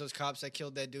charge those cops that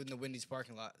killed that dude in the Wendy's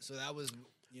parking lot. So that was,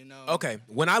 you know. Okay,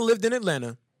 when I lived in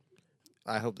Atlanta,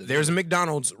 I hope that there's a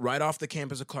McDonald's right off the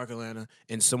campus of Clark, Atlanta,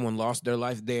 and someone lost their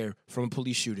life there from a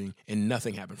police shooting, and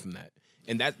nothing happened from that.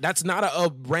 And that's not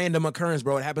a random occurrence,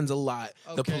 bro. It happens a lot.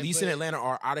 The Okay, police in but Atlanta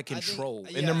are out of think- control,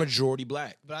 and yeah. they're majority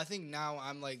black. But I think now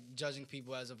I'm like judging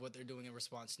people as of what they're doing in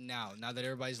response now. Now that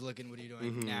everybody's looking, what are you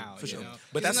doing now? For you sure. know?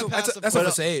 But 'Cause that's in a the past, that's a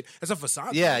facade. That's a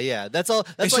facade. Yeah, that's all.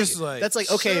 That's It's like, just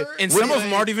like- okay. Sure, And what some do of you-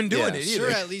 them aren't even doing Yeah. it Sure,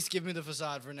 either. at least give me the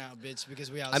facade for now, bitch, because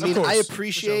we I outside. mean, course, I for sure.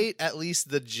 appreciate at least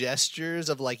the gestures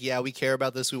of like, yeah, we care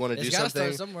about this. We want to It's do gotta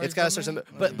something. start somewhere, It's got to start doesn't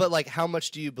somewhere. it? But like, how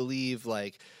much do you believe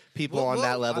like people Well, on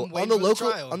that well, level? I'm On waiting the for the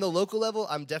local, trial. on the local level,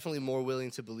 I'm definitely more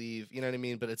willing to believe. You know what I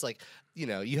mean? But it's like, you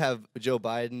know, you have Joe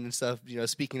Biden and stuff. You know,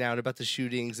 speaking out about the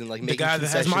shootings and like The making guy that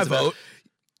has my concessions about- vote.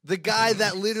 The guy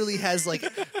that literally has like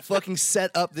fucking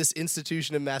set up this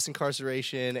institution of mass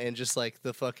incarceration and just like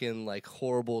the fucking like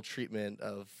horrible treatment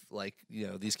of like, you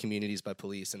know, these communities by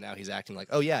police, and now he's acting like,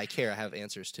 oh yeah, I care, I have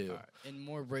answers too. In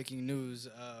more breaking news,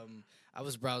 I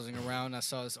was browsing around. I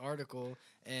saw this article,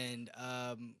 and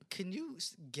can you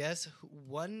guess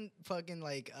one fucking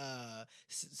like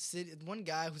one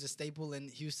guy who's a staple in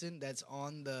Houston that's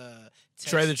on the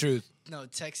Try the truth.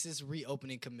 Texas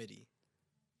reopening committee?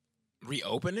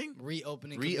 Reopening?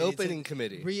 Reopening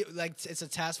committee. It's a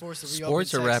task force to reopen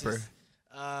Sports or Texas.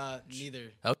 rapper?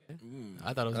 Neither. Okay.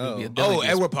 I thought it was going to be a Oh, Billy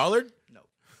Edward Pollard?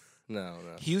 No.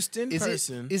 Houston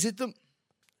person. Is it the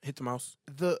Hit the mouse.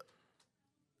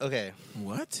 okay?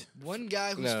 What? One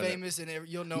guy who's No. famous, and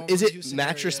you'll know him Is from it Houston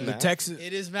Mattress area. Mac? Texas.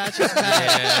 It is Mattress Mac.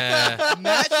 Yeah.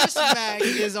 Mattress Mac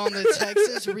is on the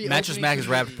Texas reopening Mattress Mac has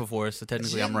rapped committee. before, so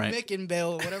technically Jim I'm right.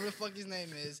 Mickenbell, whatever the fuck his name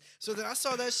is. So then I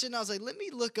saw that shit and I was like, let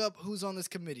me look up who's on this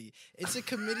committee. It's a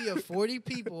committee of 40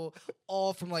 people,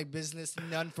 all from like business,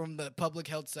 none from the public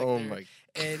health sector. Oh my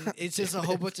And it's just a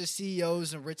whole bunch of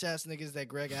CEOs and rich ass niggas that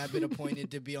Greg Abbott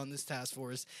appointed to be on this task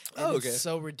force. And Oh, okay. it's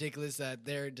so ridiculous that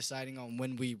they're deciding on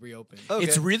when we reopen. Okay.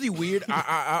 It's really weird.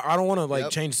 I don't want to like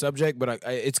Yep. change subject, but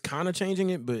it's kind of changing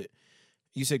it. But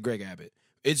you said Greg Abbott.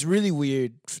 It's really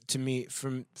weird to me for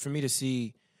me to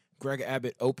see Greg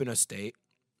Abbott open a state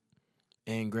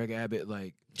and Greg Abbott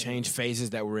like change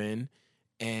phases that we're in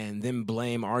and then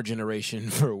blame our generation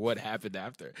for what happened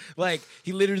after. Like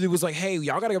he literally was like, "Hey,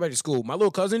 y'all gotta go back to school." My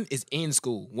little cousin is in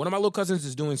school. One of my little cousins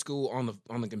is doing school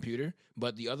on the computer,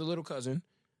 but the other little cousin,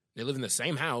 they live in the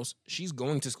same house. She's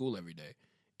going to school every day.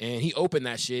 And he opened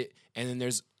that shit, and then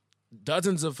there's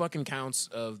dozens of fucking counts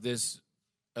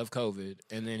of COVID,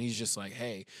 and then he's just like,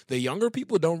 "Hey, the younger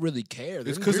people don't really care.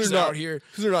 They're 'cause just they're not- out here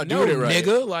 'cause they're not no, doing it right."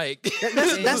 nigga." Like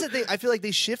That's the thing. I feel like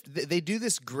they shift. They do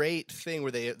this great thing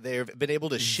where they've been able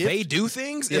to shift. they do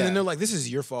things, and Yeah. then they're like, "This is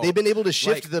your fault." They've been able to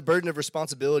shift Like- the burden of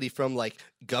responsibility from like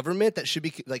government that should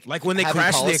be like when they having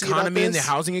crashed the policy about economy and the this.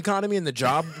 housing economy and the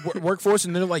job workforce,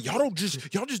 and they're like, y'all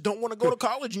just don't want to go to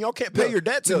college and y'all can't pay No, your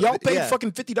debts no, and y'all paid yeah.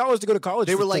 fucking $50 to go to college.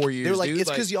 They for were like, 4 years. they were like, dude. it's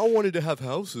because y'all wanted to have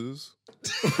houses.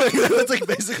 That's like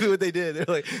basically what they did. They're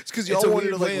like, it's because It's y'all a wanted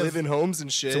to weird like way of- live in homes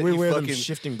and shit. It's a weird You way of them fucking-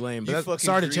 shifting blame. you But that's, fucking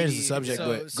sorry to change the greedy- subject, So-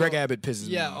 but so- Greg Abbott pisses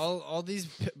me Yeah, off. all these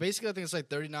basically I think it's like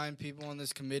 39 people on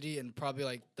this committee, and probably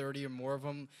like 30 or more of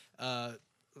them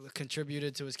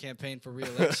contributed to his campaign for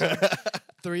re-election.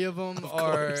 3 of them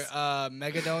are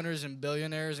mega donors and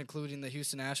billionaires, including the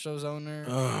Houston Astros owner,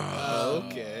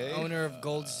 Okay. owner of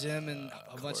Gold's Gym and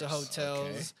a bunch of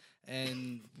hotels,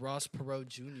 and Ross Perot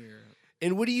Jr.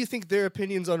 And what do you think their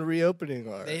opinions on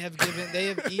reopening are? They have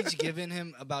each given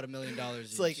him about $1 million.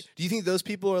 It's like, do you think those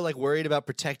people are like worried about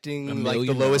protecting $1 like the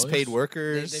million? lowest paid They've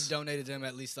workers? donated them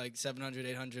at least like 700,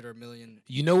 800, or $1 million.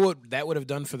 You know what that would have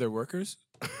done for their workers?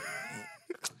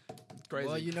 Crazy.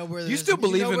 Well, you know where You still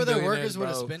believe in where their billionaires, workers would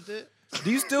have bro. spent it.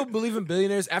 Do you still believe in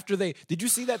billionaires after they? Did you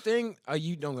see that thing?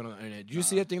 You don't go on the internet. Did you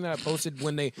see that thing that I posted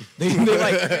when they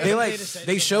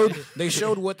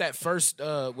showed what that first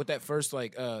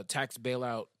tax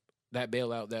bailout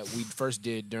that we first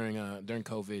did during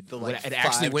COVID. The like it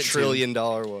actually $5 went trillion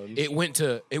one. It went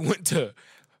to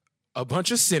a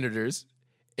bunch of senators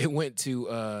It went to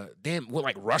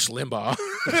like Rush Limbaugh.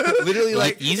 Literally,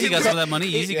 like Easy got some of that money.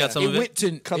 Easy got some of it. Went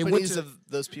to companies of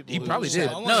those people. He who probably did.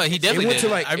 No, he definitely It went did.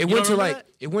 to like I- it you went don't to remember like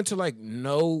it went to like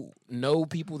no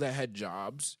people that had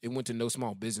jobs. It went to no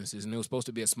small businesses, and it was supposed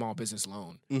to be a small business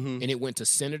loan. And it went to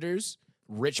senators,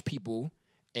 rich people,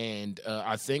 and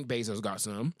I think Bezos got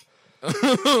some.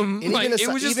 And Like, even, it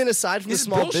was just- even aside from the it's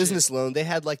small bullshit. business loan, they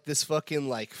had like this fucking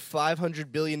like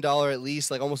 $500 billion at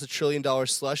least, like almost $1 trillion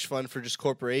slush fund for just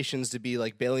corporations to be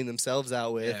like bailing themselves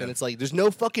out with. Yeah. And it's like there's no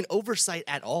fucking oversight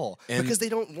at all And because they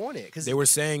don't want it. Because They were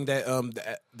saying that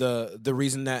the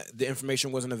reason that the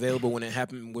information wasn't available when it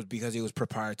happened was because it was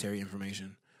proprietary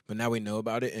information. But now we know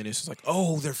about it, and it's just like,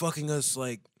 oh, they're fucking us.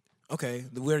 Like, okay,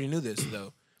 we already knew this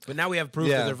though. But now we have proof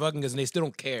Yeah. that they're fucking us, and they still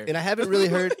don't care. And I haven't really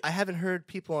heard. I haven't heard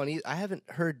people on. I haven't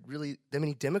heard really that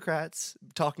many Democrats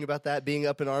talking about that, being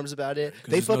up in arms about it.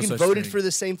 They there's no fucking such voted thing. for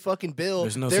the same fucking bill.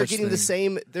 There's no they're such getting the thing.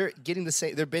 same. They're getting the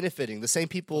same. They're benefiting the same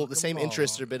people. The same on.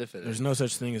 interests are benefiting. There's no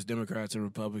such thing as Democrats or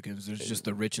Republicans. There's just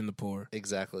the rich and the poor.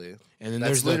 Exactly. And then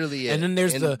That's there's literally it. and then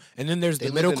there's And the they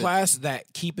live middle in it. class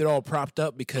that keep it all propped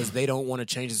up because they don't want to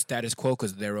change the status quo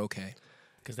because they're okay.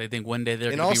 Because they think one day they're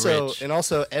And going to be also, rich. and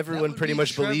also, That everyone would pretty be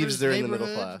much believes Trevor's they're in the middle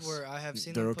neighborhood, class. Where I have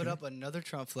seen They're him put okay. up another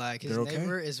Trump flag. His They're okay.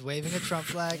 neighbor is waving a Trump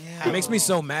flag. It makes me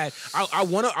so mad. I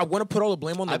wanna put all the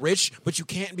blame on the rich, but you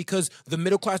can't because the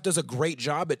middle class does a great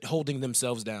job at holding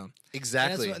themselves down.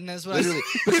 Exactly. And that's what Literally.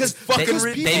 I, Because They- because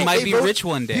they might be vote- rich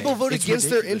one day. People vote It's against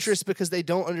their ridiculous. interests because they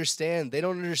don't understand. They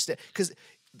don't understand because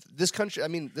this country. I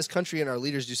mean, this country and our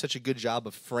leaders do such a good job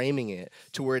of framing it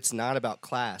to where it's not about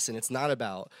class and it's not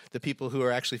about the people who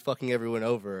are actually fucking everyone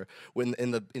over when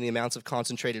in the amounts of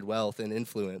concentrated wealth and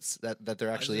influence that there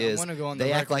actually I is. wanna go on the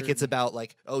They act like record- it's about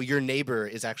like, oh, your neighbor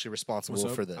is actually responsible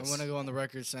What's up? for I this. want to go on the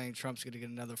record saying Trump's going to get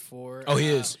another 4. Oh, he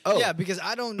is. Oh. Yeah, because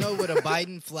I don't know what a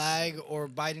Biden flag or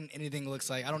Biden anything looks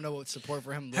like. I don't know what support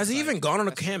for him looks Has he like. even gone on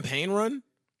a campaign run?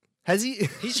 Has he?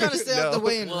 He's trying to stay out the No.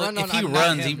 way and Well, run on. if he I'm not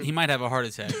runs, him. he might have a heart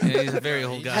attack. He's a very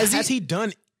old guy. Has he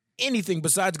done anything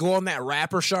besides go on that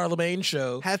rapper Charlemagne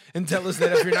show Have- and tell us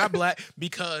that if you're not black,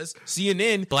 because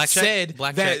CNN Black check? said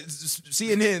Black that check.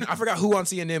 CNN, I forgot who on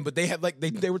CNN, but they had like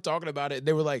they were talking about it.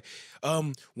 They were like,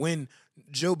 when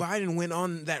Joe Biden went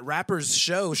on that rapper's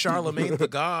show, Charlemagne the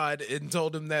God, and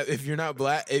told him that if you're not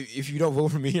black, if you don't vote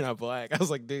for me, you're not black. I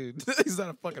was like, dude, he's not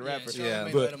a fucking rapper. Yeah.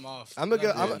 Charlamagne but let him off. I'm gonna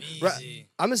go. Easy.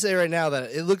 I'm gonna say right now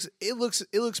that it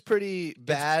looks pretty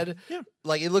bad. Yeah.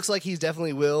 Like it looks like he's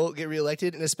definitely will get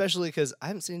reelected, and especially because I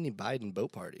haven't seen any Biden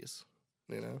boat parties.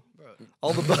 You know,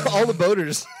 all the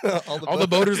voters, All the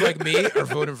voters like me are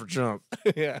voting for Trump.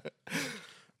 yeah.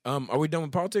 Are we done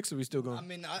with politics or are we still going? I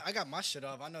mean, I got my shit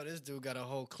off. I know this dude got a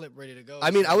whole clip ready to go.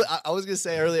 I mean, so- I was gonna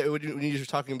say earlier when you were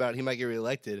talking about he might get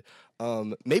reelected.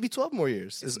 Maybe 12 more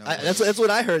years. That's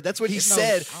what I heard. That's what he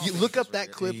said. You look up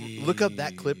that clip. Look up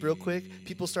that clip real quick.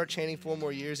 People start chanting 4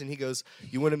 more years, and he goes,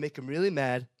 "You want to make him really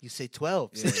mad? You say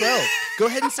 12. Say 12. Go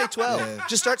ahead and say 12.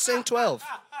 Just start saying 12."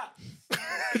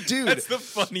 Dude, That's the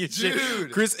funniest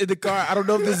shit. Chris in the car, I don't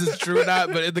know if this is true or not,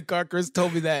 but in the car, Chris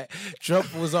told me that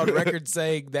Trump was on record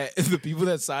saying that the people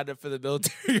that signed up for the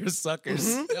military are suckers.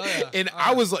 Oh, yeah. And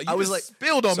I was like,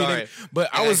 spilled on me, Sorry. nigga. But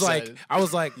Yeah, I was excited.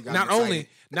 like, got not me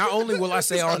only will I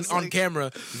say on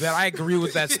camera that I agree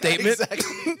with that statement.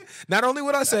 Not only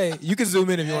would I say, you can zoom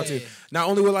in if you want to. Not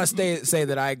only will I say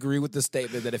that I agree with the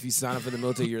statement that if you sign up for the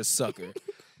military, you're a sucker.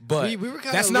 But We were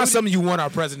kinda that's not alluding- something you want our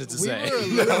president to we say. were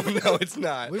alluding, no, it's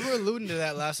not. we were alluding to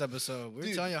that last episode. We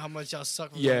were telling you how much y'all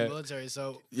suck from Yeah. the military.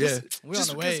 So Yeah. we're on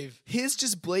the wave. His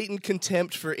just blatant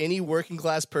contempt for any working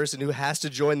class person who has to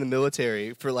join the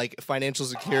military for like financial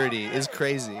security is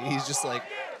crazy. He's just like,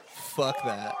 fuck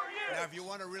that. Now, if you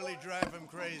want to really drive him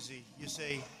crazy, you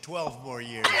say 12 more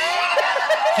years.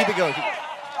 Keep it going.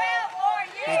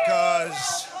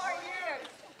 Because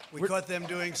we caught them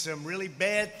doing some really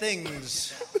bad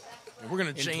things We're gonna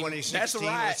in change. 2016. That's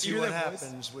right. Let's see You hear what that voice?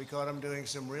 happens. We caught them doing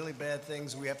some really bad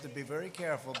things. We have to be very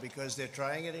careful because they're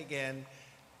trying it again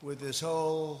with this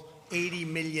whole 80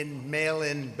 million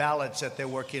mail-in ballots that they're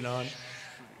working on,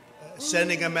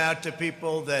 sending them out to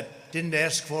people that didn't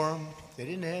ask for them. They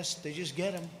didn't ask. They just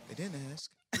get them. They didn't ask.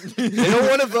 They don't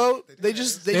want to vote. They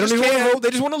just They don't even want to vote. They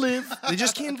just want to live. They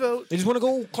just can't vote. They just want to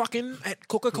go clock in at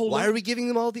Coca-Cola. Why are we giving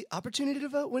them all the opportunity to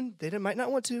vote when they might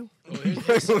not want to?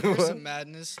 Here's some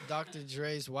madness. Dr.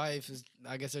 Dre's wife is,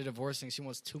 I guess they're divorcing. She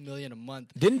wants $2 million a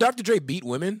month. Didn't Dr. Dre beat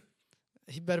women?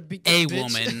 He better beat this A bitch.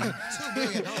 woman.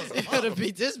 He better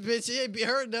beat this bitch. He ain't beat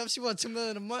her enough. She wants $2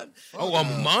 million a month. Oh, a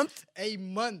month? A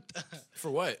month.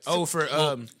 For what? Oh, for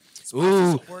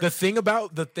the thing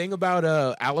about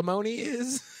alimony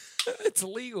is It's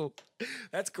illegal.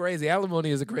 That's crazy. Alimony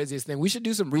is the craziest thing. We should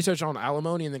do some research on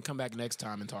alimony and then come back next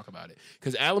time and talk about it.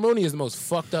 Because alimony is the most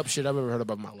fucked up shit I've ever heard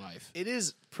about in my life. It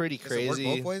is pretty Does it work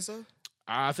crazy. both ways though?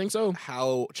 I think so.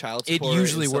 How child It support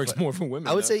usually and stuff works like- more for women.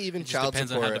 I would though. say even It just child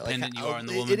depends on how support. dependent you are on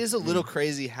the it woman. is a little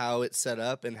crazy how it's set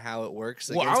up and how it works.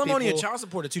 Well, against alimony and people. child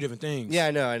support are two different things. Yeah,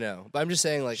 I know. But I'm just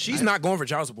saying, like, She's not going for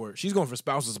child support. She's going for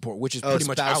spousal support, which is pretty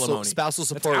much alimony. Spousal That's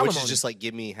support, which is alimony. just like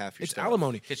give me half your It's stuff.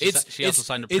 alimony. She also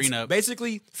signed a it's prenup.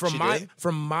 Basically, from She my did?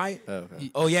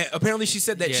 Okay. oh yeah. Apparently, she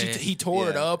said that Yeah. he tore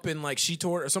it Yeah. up and like she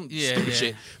tore it or some Yeah, stupid yeah.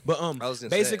 shit. But I was gonna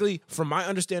basically, from my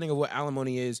understanding of what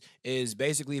alimony is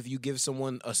basically if you give someone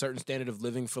a certain standard of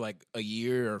living for like a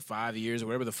year or 5 years or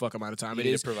whatever the fuck amount of time You it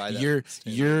need is, to provide that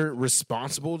you're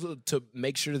responsible to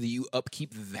make sure that you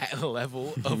upkeep that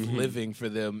level of living for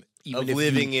them. Even Of if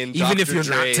living you, in even if Dr. you're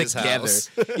not Dre's together, house.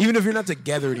 even if you're not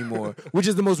together anymore, which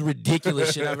is the most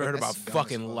ridiculous shit I've ever heard about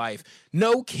fucking life.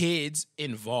 No kids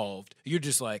involved. You're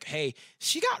just like, hey,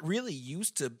 she got really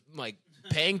used to like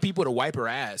paying people to wipe her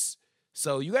ass,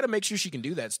 so you got to make sure she can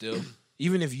do that still,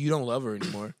 even if you don't love her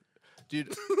anymore.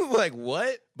 Dude, Like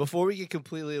what? before we get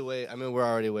completely away, I mean, we're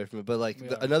already away from it, but like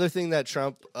another thing that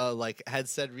Trump like had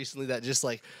said recently that just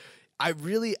like I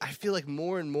feel like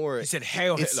more and more He said,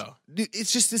 "Hail it's, Hitler." dude,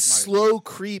 it's just this slow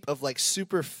creep of like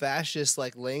super fascist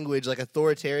like language, like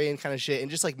authoritarian kind of shit, and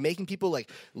just like making people like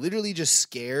literally just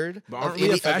scared But of, aren't we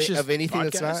a fascist of anything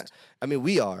that's podcast? not. I mean,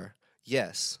 we are.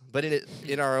 Yes, but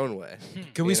in our own way.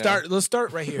 Can we You know? start? Let's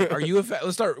start right here. Are you a?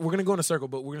 Let's start. We're gonna go in a circle,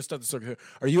 but we're gonna start the circle here.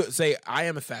 Are you say I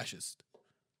am a fascist?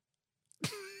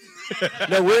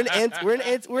 No, we're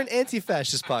an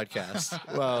anti-fascist podcast.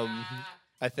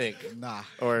 I think. Nah.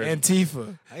 Or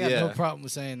Antifa. I got Yeah. no problem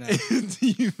with saying that.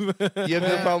 Antifa. you have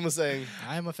no problem with saying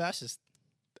I am a fascist.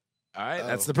 All right,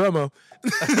 that's Oh. the promo.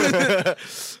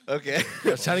 okay. I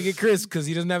was trying to get Chris because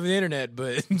he doesn't have the internet,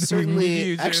 but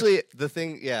Certainly, actually, the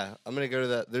thing, yeah, I'm gonna go to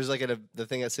that. There's like the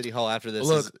thing at City Hall after this.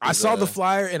 look, is, I saw the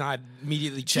flyer and I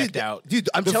immediately checked out. Dude,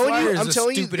 I'm The telling flyer you, is I'm the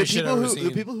telling you, the stupidest shit I've people ever who the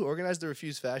seen. people who organize the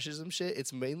Refuse Fascism shit,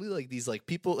 it's mainly like these like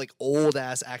people like old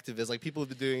ass activists, like people who've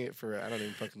been doing it for I don't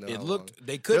even fucking know. It how looked. long.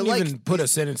 They couldn't They're even like- put a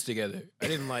sentence together. I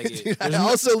didn't like it. Dude, I There's no-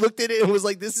 also looked at it and was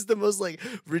like, this is the most like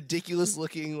ridiculous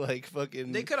looking like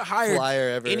fucking. They could have hired flyer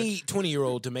ever. any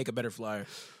 20-year-old to make a better flyer.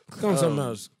 Click on something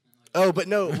else. Oh, but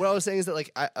no, what I was saying is that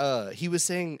like he was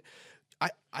saying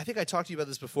I think I talked to you about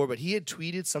this before, but he had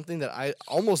tweeted something that I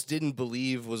almost didn't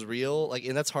believe was real. Like,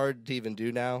 and that's hard to even do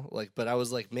now. Like, but I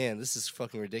was like, man, this is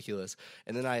fucking ridiculous.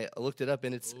 And then I looked it up,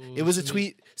 and it was a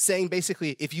tweet saying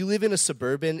basically, if you live in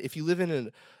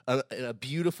a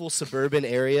beautiful suburban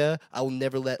area, I will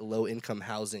never let low income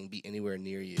housing be anywhere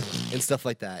near you and stuff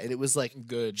like that. And it was like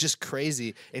Good. just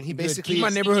crazy. And he Good. basically Keep my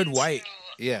neighborhood white.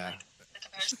 yeah.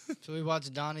 So we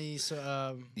watched Donnie's.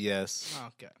 Yes.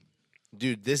 Okay.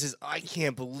 Dude, this is I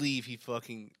can't believe he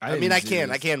fucking I I mean didn't I see can.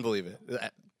 this. I can believe it.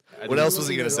 What else was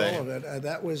he going to Looking at say? all of it,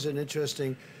 that was an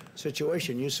interesting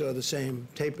situation. You saw the same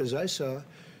tape as I saw,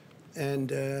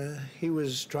 and he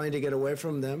was trying to get away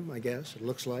from them, I guess, it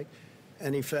looks like,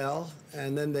 and he fell,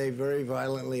 and then they very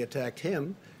violently attacked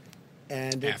him.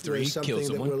 And After it he was killed something that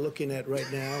someone. we're looking at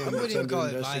right now, and wouldn't it's even under call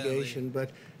it investigation.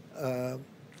 But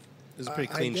It was a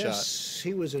pretty clean I shot. guess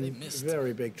he was in missed.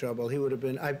 very big trouble. He would have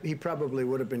been. He probably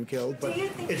would have been killed. But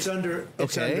it's under.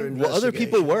 It's Okay. under Well, other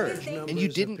people investigation. were, There's and numbers you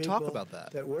of didn't talk people about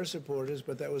that. That were supporters,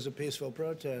 but that was a peaceful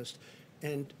protest.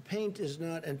 And paint is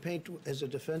not. And paint is a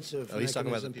defensive. Oh, he's talking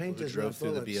about the mechanism. people Paint who is drove not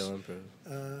through the bullets. BLM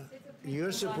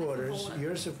program.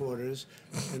 Your supporters,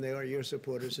 and they are your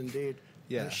supporters indeed.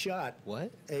 Yeah. Shot What?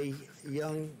 a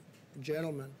young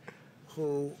gentleman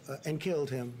who and killed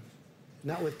him,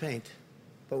 not with paint,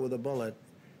 but with a bullet.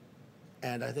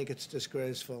 And I think it's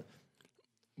disgraceful.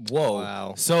 Whoa.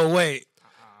 Wow. So wait. I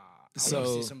want to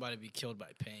So see somebody be killed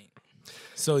by paint.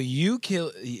 so you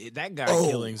kill that guy Oh.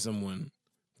 killing someone,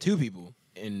 2 people,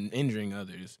 and injuring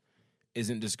others,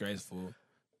 isn't disgraceful.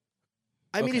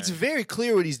 I mean, Okay. it's very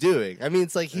clear what he's doing. I mean,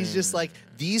 it's like he's just like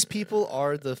these people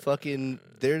are the fucking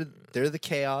they're the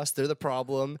chaos, they're the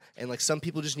problem, and like some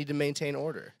people just need to maintain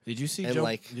order. Did you see And, Joe?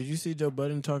 like- Did you see Joe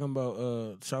Budden talking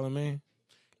about Charlemagne?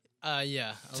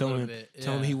 Yeah, a Tell little him, bit.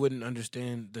 tell him yeah. he wouldn't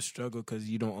understand the struggle because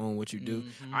you don't own what you do.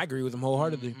 Mm-hmm. I agree with him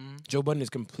wholeheartedly. Joe Budden is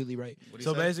completely right. he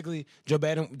So say? basically, Joe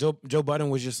Budden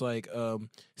was just like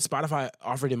Spotify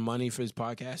offered him money for his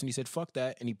podcast, and he said "fuck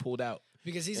that," and he pulled out.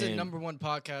 Because he's a #1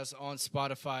 podcast on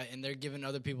Spotify, and they're giving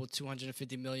other people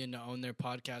 $250 million to own their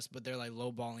podcast, but they're like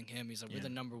lowballing him. He's like, we're the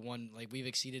 #1. Like, we've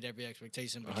exceeded every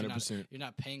expectation, but you're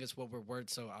not paying us what we're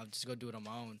worth, so I'll just go do it on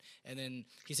my own. And then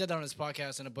he said that on his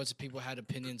podcast, and a bunch of people had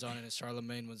opinions on it, and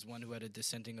Charlemagne was one who had a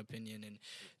dissenting opinion, and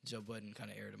Joe Budden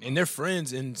kind of aired him out. And they're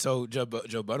friends, and so Joe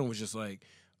Budden was just like,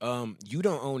 you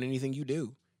don't own anything you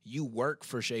do. You work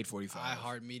for Shade 45.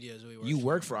 iHeart Media is who he works for. You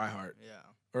work for iHeart. Yeah.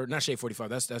 Or not Shade 45.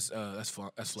 That's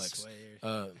Flex. Sway.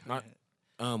 Not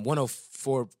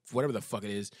 104, whatever the fuck it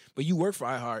is. But you work for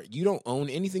iHeart. You don't own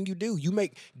anything you do.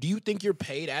 Do you think you're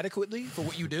paid adequately for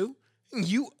what you do?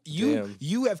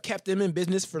 You have kept them in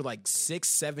business for like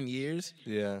 6-7 years.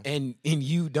 Yeah. And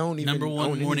you don't even #1 own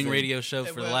morning anything. radio show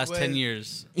for the last 10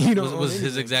 years. You don't was own his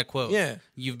anything. exact quote. Yeah.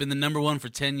 You've been the #1 for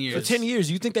 10 years. For 10 years.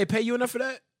 You think they pay you enough for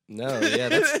that? No, yeah,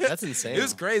 that's insane.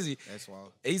 It's crazy. That's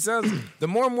wild. He sounds. The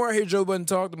more and more I hear Joe Budden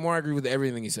talk, the more I agree with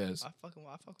everything he says. I fuck with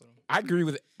him. I agree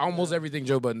with almost everything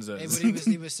Joe Budden says. Hey, what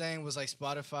he was saying was like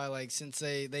Spotify, like since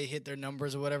they hit their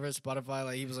numbers or whatever, Spotify,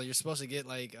 like he was like, you're supposed to get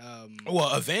like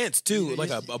advance too,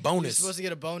 like a bonus. You're supposed to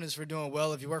get a bonus for doing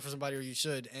well if you work for somebody, or you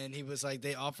should. And he was like,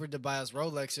 they offered to buy us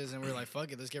Rolexes, and we were like, fuck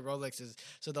it, let's get Rolexes.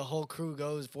 So the whole crew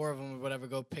goes, 4 of them or whatever,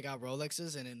 go pick out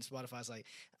Rolexes, and then Spotify's like,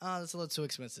 that's a little too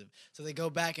expensive. So they go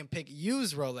back and pick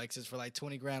used Rolexes for like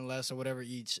 20 grand less or whatever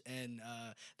each, and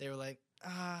they were like,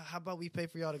 how about we pay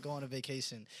for y'all to go on a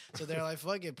vacation? So they're like,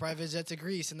 fuck it, private jet to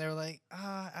Greece. And they were like,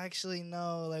 actually,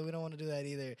 no, like, we don't want to do that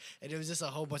either. And it was just a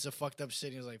whole bunch of fucked up shit.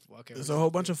 And he was like, okay. There's a whole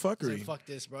bunch of fuckery. Like, fuck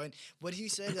this, bro. And what he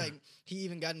said, like, he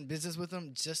even got in business with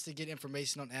them just to get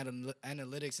information on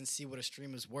analytics and see what a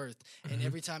stream is worth. And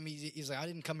every time he's like, I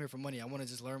didn't come here for money. I want to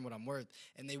just learn what I'm worth.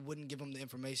 And they wouldn't give him the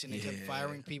information. They kept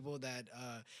firing people that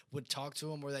would talk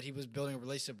to him or that he was building a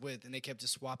relationship with. And they kept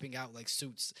just swapping out, like,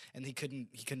 suits. And he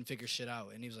couldn't figure shit out.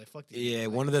 And he was like, fuck these Yeah,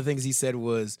 people. one of the things he said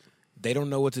was, they don't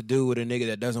know what to do with a nigga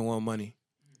that doesn't want money.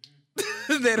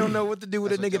 They don't know what to do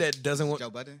with a nigga that doesn't want. Joe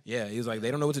Budden? Yeah, he was like,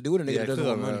 they don't know what to do with a nigga that doesn't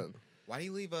want money. Why do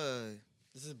you leave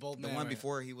This is bold the man, one right?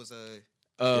 before he was The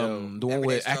one Everyday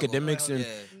with Struggle. academics and. Yeah.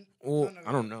 Well,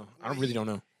 I don't know. I really don't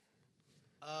know.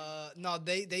 No,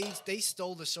 they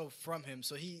stole the show from him.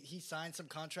 So he signed some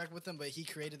contract with them, but he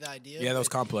created the idea. Yeah, that was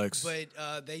but- complex.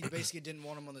 But they basically didn't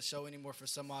want him on the show anymore for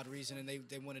some odd reason, and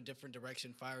they went a different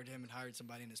direction, fired him, and hired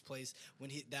somebody in his place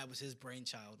when that was his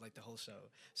brainchild, like the whole show.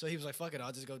 So he was like, "Fuck it,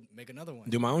 I'll just go make another one."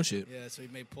 Do my own shit. Yeah, so he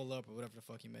made Pull Up or whatever the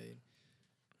fuck he made.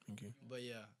 Okay. But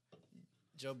yeah,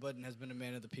 Joe Budden has been a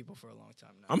man of the people for a long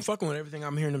time now. I'm fucking with everything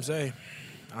I'm hearing him say.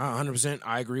 100%.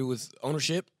 I agree with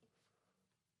ownership.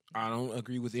 I don't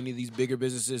agree with any of these bigger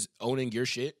businesses owning your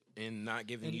shit and not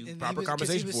giving you proper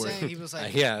compensation for He it. was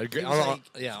like, yeah, he agree. was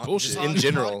like, bullshit. In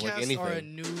general, like podcasts anything. are a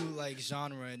new like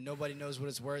genre, and nobody knows what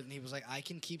it's worth. And he was like, I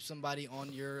can keep somebody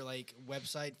on your like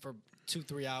website for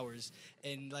 2-3 hours,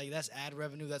 and like that's ad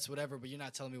revenue, that's whatever. But you're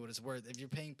not telling me what it's worth. If you're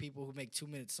paying people who make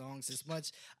 2-minute songs this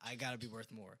much, I gotta be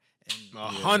worth more.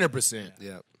 And 100%.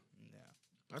 Yeah.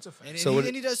 That's a fact. And, So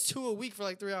he does 2 a week for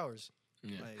like 3 hours.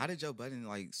 Yeah. Like, How did Joe Budden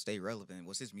like stay relevant?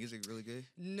 Was his music really good?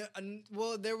 No,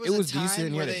 well, there was It was a time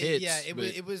decent, he where had they, hits, yeah, it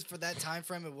but- was for that time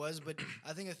frame. It was, but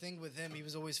I think the thing with him, he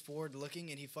was always forward looking,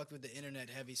 and he fucked with the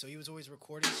internet heavy. So he was always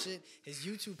recording shit. His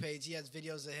YouTube page, he has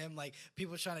videos of him like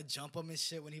people trying to jump him and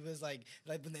shit when he was like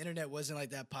when the internet wasn't like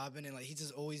that popping, and like he's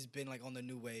just always been like on the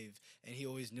new wave, and he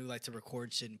always knew like to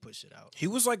record shit and push it out. He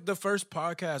was like the first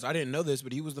podcast. I didn't know this,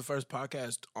 but he was the first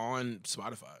podcast on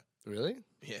Spotify. Really?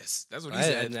 Yes, that's what he I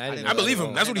said. didn't- I didn't I know believe that him.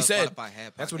 at That's all. what he said. Spotify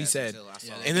had That's what he podcasts said. until I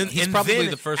saw that. And then He's and probably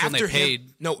then the first one they after him-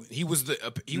 paid. No, he was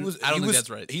the he was. I don't he think was, that's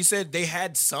right. He said they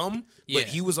had some, Yeah. but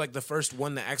he was like the first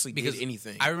one that actually Because did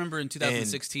anything. I remember in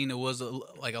 2016 it was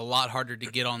like a lot harder to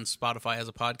get on Spotify as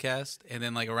a podcast, and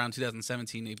then like around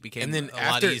 2017 it became and then a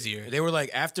after lot easier. they were like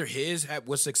after his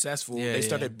was successful, Yeah, they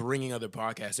started bringing other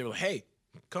podcasts. They were like, hey,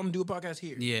 come do a podcast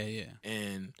here. Yeah, yeah.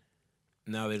 And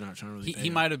now they're not trying to really.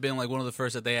 He might have been like one of the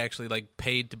first that they actually like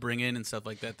paid to bring in and stuff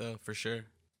like that, though, for sure.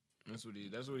 That's what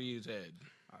he said.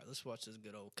 All right, let's watch this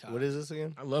good old cop. What is this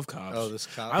again? I love cops. Oh, this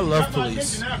cop. I love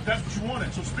police. Now, if that's what you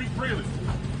wanted, so speak freely.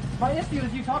 My issue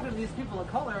is you talking to these people of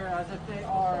color as if they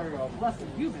are less than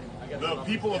human. The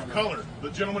people of color,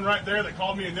 the gentleman right there that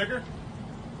called me a nigger,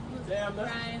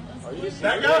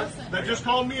 That guy that just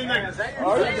called me a nigga.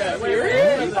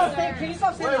 Can you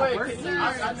stop saying that word?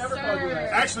 I never called you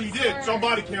that. Actually, you did. It's on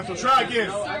body cam, so try again.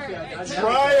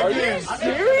 Try again.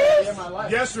 Serious?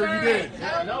 Yes, sir, you did.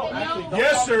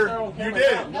 Yes, sir, you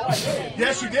did.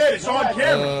 Yes, you did. It's on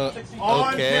camera.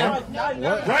 On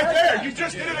camera. Right there. You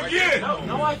just did it again.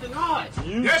 No, I did not.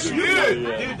 Yes, you did.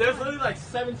 Dude, there's literally like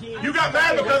 17. You got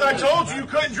mad because I told you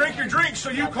couldn't drink your drink, so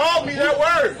you called me that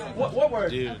word. What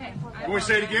word? Dude. You want to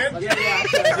say it again?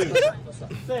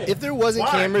 If there wasn't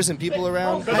Why? cameras and people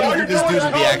around, Because how do all you think you're this doing dude is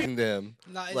would be calling acting to him?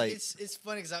 No, Like, it's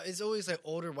funny because it's always like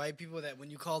older white people that when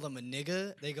you call them a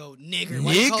nigga, they go nigger.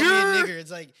 Why you call me a Nigger? nigger?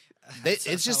 It's like it's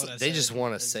not just what I they said. just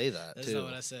want to say that That's too. not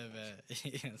what I said, man.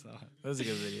 Yeah, it's not. That's a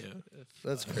good video.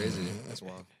 That's crazy. That's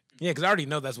wild. Yeah, because I already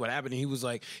know that's what happened. And he was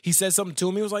like, he said something to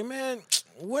him. He was like, man,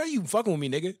 where are you fucking with me,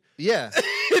 nigga? Yeah,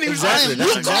 And he was exactly. like,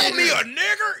 That's you exactly. call me a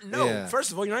nigger? No. Yeah.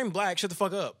 First of all, you're not even black. Shut the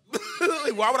fuck up.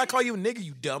 Like, why would I call you a nigger,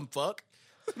 you dumb fuck?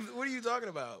 What are you talking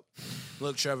about?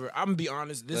 Look, Trevor, I'm going to be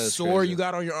honest. This That's sore crazy. you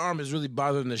got on your arm is really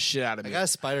bothering the shit out of I me. got a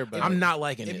spider bite. I'm not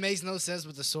liking It it. makes no sense,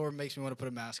 but the sword makes me want to put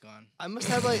a mask on. I must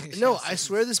have like no. I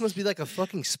swear this must be like a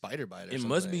fucking spider bite. Or It something.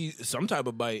 must be some type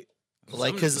of bite.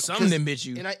 like because something didn't bit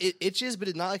you. And it itches, but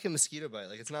it's not like a mosquito bite.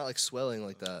 Like it's not like swelling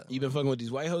like that. You been fucking with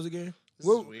these white hoes again? This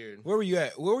is weird. Where were you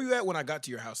at? Where were you at when I got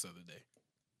to your house the other day?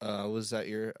 I was at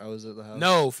the house.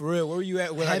 No, for real. Where were you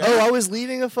at when I got Oh, I was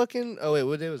leaving a fucking. Oh wait,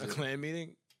 what day was a it? Klan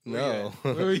meeting? No.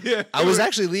 Where were you at? I was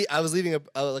actually I was leaving a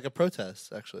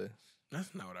protest actually.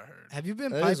 That's not what I heard. Have you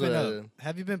been That is piping what I up? did.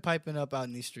 Have you been piping up out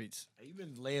in these streets? Have you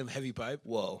been laying heavy pipe?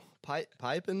 Whoa,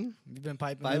 piping, You been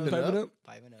piping Piping up? up?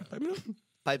 Piping up? Piping up. Piping up?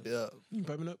 pipe it up. You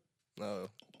piping up? No.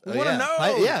 We wanna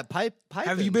know. Yeah, pipe.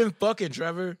 Have you been fucking,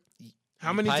 Trevor?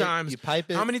 How many times? You pipe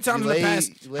it. How many times you in the lay-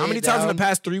 past? lay How many it times in the down.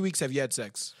 past 3 weeks have you had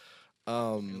sex?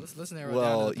 Let's narrow it down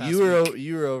Well, to the past you were week.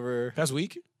 you were over. Past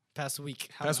week? Past week.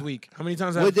 Past week. How many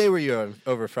times? What day were you on?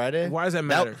 Over Friday? Why does that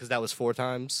matter? Because that was 4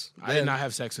 times. I did not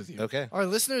have sex with you. Okay. Our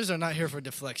listeners are not here for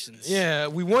deflections. Yeah,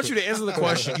 we want you to answer the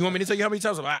question. You want me to tell you how many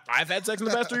times I've had sex in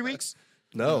the past 3 weeks?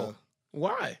 No,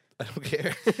 Why? I don't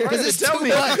care. Because it's Tell too me.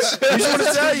 much. We just want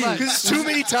to tell you. Because it's too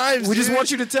many times. We just dude. want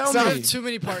you to tell You me. have too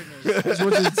many partners.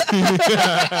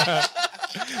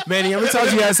 Manny, how many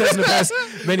times you had sex in the past?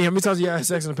 Manny, how many times you had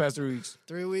sex in the past 3 weeks?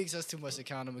 3 weeks, that's too much to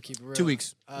count. I'm going to keep it real. 2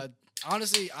 weeks.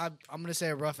 Honestly, I'm going to say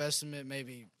a rough estimate,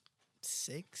 maybe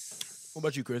 6. What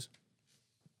about you, Chris?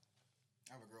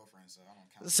 I have a girlfriend, so I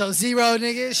don't count. So 0,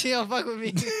 nigga. She don't fuck with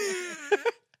me.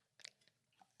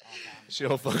 She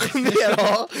don't fuck with me at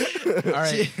all. All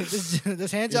right.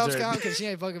 Does hand jobs there- count? Because she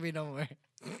ain't fucking me no more.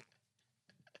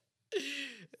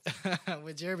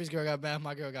 When Jeremy's girl got mad,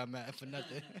 my girl got mad for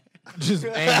nothing. Just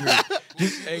angry.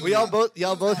 Just angry.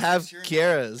 Y'all both have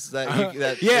Kiara's that.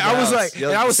 That Yeah, I was house. like,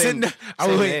 Y'all and I was same- sitting,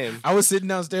 same name. I was sitting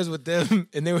downstairs with them,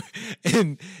 and they were,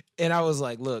 and I was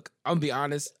like, look, I'm gonna be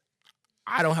honest,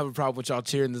 I don't have a problem with y'all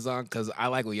cheering this on because I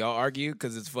like when y'all argue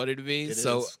because it's funny to me. It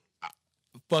So is.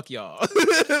 fuck y'all.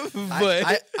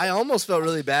 But I almost felt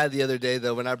really bad the other day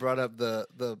though when I brought up the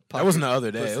that wasn't the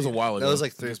other day. It was a while ago. That was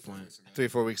like at this point.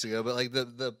 3-4 weeks ago. But like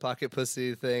the pocket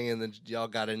pussy thing, and then y'all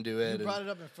got into it. You and brought it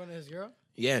up in front of his girl?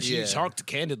 Yeah, she Yeah. talked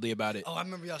candidly about it. Oh, I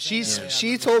remember y'all saying that. Yeah, I she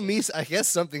remember. told me I guess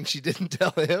something she didn't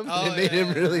tell him. Oh, and it made him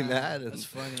yeah, really yeah. mad. And That's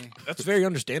funny. That's very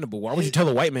understandable. Why would you tell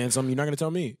a white man something you're not gonna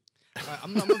tell me? All right,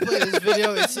 I'm gonna play this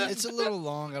video. It's a little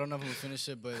long. I don't know if I'm gonna finish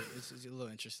it, but it's a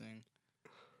little interesting.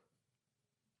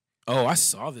 Oh, I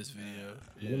saw this video.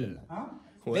 Yeah.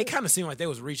 They kind of seemed like they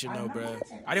was reaching though, bro.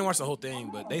 I didn't watch the whole thing,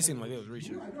 but they seemed like they was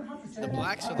reaching. The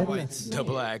blacks or the whites? The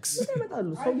blacks.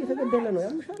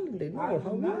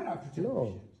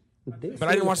 But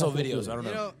I didn't watch the whole video, so I don't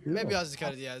You know. know, maybe I'll just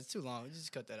cut it. Yeah, it's too long.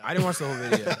 Just cut that out. I didn't watch the whole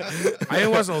video. I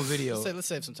didn't watch the whole video. Let's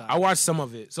save some time. I watched some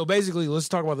of it. So basically, let's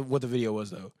talk about what the video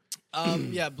was though.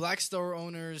 Yeah, black store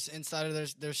owners inside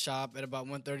of their shop at about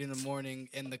 1:30 in the morning,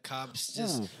 and the cops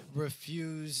just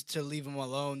refuse to leave them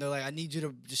alone. They're like, "I need you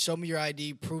to just show me your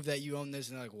ID, prove that you own this."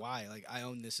 And they're like, "Why? Like, I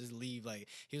own this. Just leave." Like,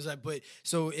 he was like, "But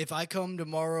so if I come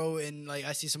tomorrow and like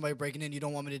I see somebody breaking in, you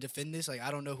don't want me to defend this? Like, I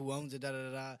don't know who owns it." Da da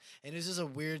da da. And it's just a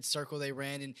weird circle they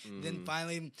ran, and then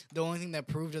finally, the only thing that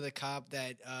proved to the cop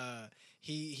that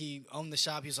he owned the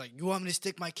shop. He was like, "You want me to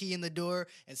stick my key in the door?"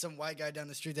 And some white guy down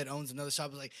the street that owns another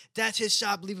shop was like, "That's his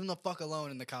shop. Leave him the fuck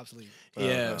alone." And the cops leave.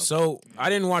 Yeah. So I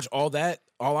didn't watch all that.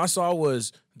 All I saw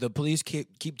was the police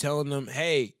keep telling them,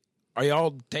 "Hey, are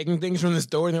y'all taking things from the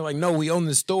store?" And they're like, "No, we own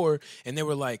the store." And they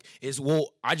were like,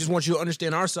 I just want you to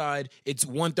understand our side. It's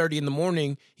 1:30 in the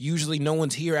morning. Usually no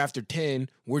one's here after 10.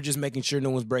 We're just making sure no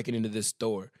one's breaking into this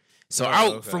store."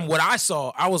 So from what I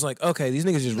saw, I was like, okay, these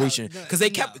niggas just reaching. Because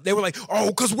they were like, oh,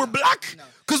 because we're black.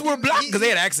 Because we're black. Because they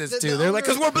had accents too. They're like,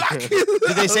 because we're black.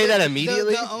 Did they say that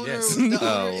immediately? The owner, Yes. the owner,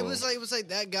 Oh. it was like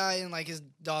that guy and like his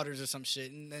daughters or some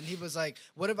shit, and then he was like,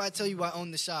 "What if I tell you I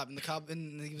own the shop?" And the cop,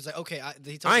 and he was like, "Okay."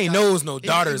 He told I the ain't guy- know it was no he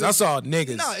daughters. I was- saw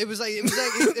niggas. No, it was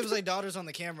like daughters on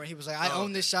the camera. He was like, "I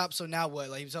own this shop, so now what?"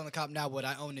 Like he was telling the cop, "Now what?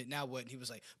 I own it. Now what?" And he was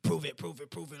like, "Prove it, prove it,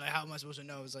 prove it." Like how am I supposed to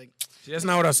know? It's like, See, that's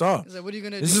not what I saw. he's like, "What are you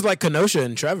gonna This do?" is like Kenosha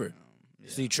and Trevor.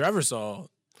 See, Trevor saw.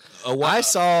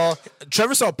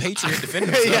 Trevor saw Patriot defend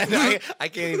himself. yeah, no, I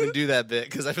can't even do that bit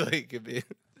because I feel like it could be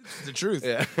the truth.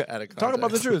 Yeah, out of context. Talk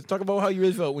about the truth. Talk about how you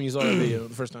really felt when you saw that video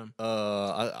the first time.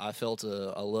 I felt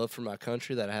a love for my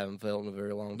country that I haven't felt in a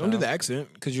very long time. Don't do the accent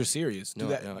because you're serious. Do No,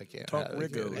 that. no, I can't. Talk I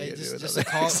Rico. can't. Hey, do it. just a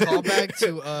call back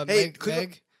to Hey, Meg. click on- Meg.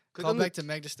 click Call on the- back to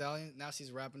Meg Thee Stallion. Now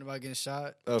she's rapping about getting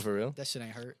shot. Oh, for real? That shit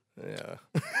ain't hurt. Yeah.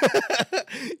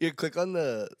 You click on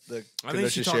the I think she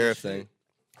Kenosha talking sheriff shit. thing.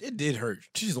 It did hurt.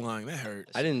 She's lying. That hurt.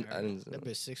 I didn't. That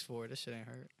bitch 6'4". That shit ain't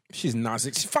hurt. She's not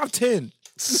 6. She's 5'10".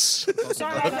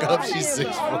 Fuck up, she's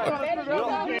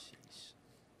 6'4".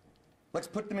 Let's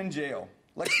put them in jail.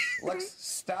 Let's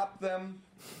stop them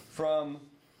from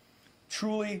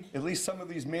truly, at least some of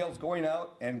these males going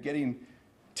out and getting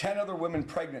 10 other women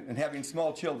pregnant and having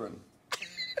small children.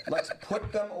 Let's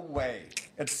put them away.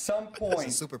 At some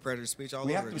point, super predator speech all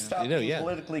we over have to again. stop being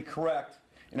politically correct.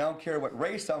 And I don't care what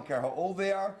race, I don't care how old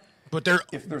they are. But they're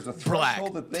if there's a black.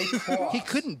 threshold that they cross, He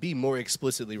couldn't be more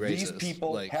explicitly racist. these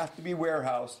people like, have to be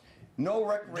warehoused. No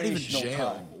recreational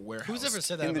time. Who's ever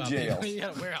said that in the about jail. people? You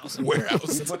got a warehouse.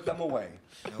 We put them away.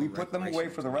 We put them away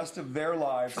for the rest of their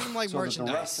lives Treat them like so that the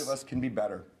merchandise. rest of us can be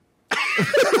better.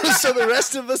 so the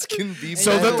rest of us can be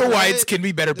So better. that the whites can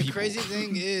be better The people. crazy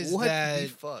thing is What that the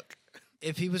fuck?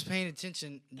 if he was paying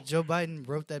attention, Joe Biden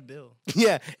wrote that bill.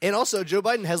 Yeah, and also Joe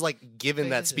Biden has like given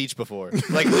that speech before,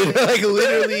 like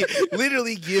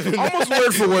literally given, Almost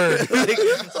word for word.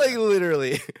 like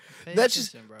literally. Pay That's just,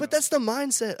 attention, bro. but that's the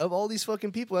mindset of all these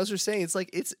fucking people. As we're saying, it's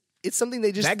like it's something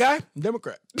they just That guy,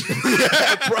 Democrat.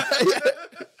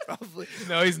 probably.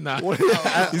 No, he's not. What-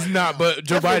 He's not. But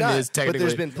Joe Definitely Biden not. is technically. But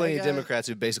there's been plenty That of guy Democrats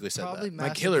who basically said Probably that.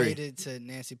 Like Hillary. masturbated to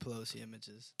Nancy Pelosi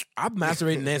images. I've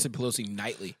masturbated Nancy Pelosi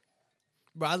nightly.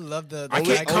 Bro, I love the. I the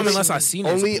can't come unless I see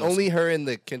Nancy Pelosi. Only her in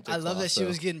the kente I love cloth, that she though.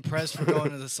 was getting pressed for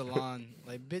going to the salon.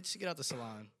 Like, bitch, get out the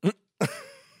salon.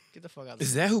 Get the fuck out.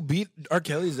 Is that who beat R.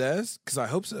 Kelly's ass? Because I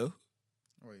hope so.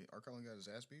 Wait, R. Kelly got his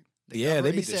ass beat? Yeah,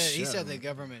 they he beat the said, he shit out said of the him.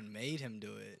 government made him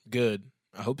do it. Good.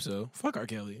 I hope so. Fuck R.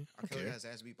 Kelly. I R. don't Kelly care. got his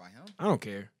ass beat by him? I don't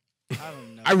care. I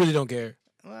don't know. I really don't care.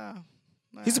 Wow.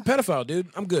 He's a pedophile, dude.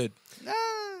 I'm good. Nah.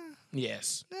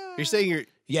 Yes. You're saying you're.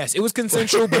 Yes, it was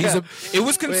consensual, but it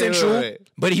was consensual, wait.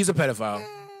 but he's a pedophile.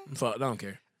 Fuck, I don't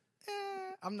care.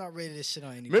 I'm not ready to shit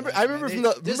on any. Remember- black I man. remember from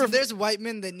There's- the- there's, remember- there's white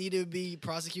men that need to be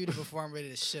prosecuted before I'm ready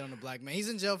to shit on a black man. He's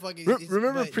in jail. Fucking.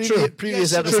 Remember but-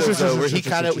 previous Yeah, episodes true, though, true, where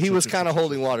true, he was kind of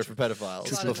holding water for pedophiles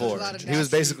There's a lot of- before. there's a lot of He was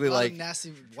nasty- basically a lot of like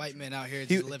nasty white men out here.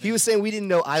 he, just living. he was saying we didn't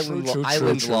know island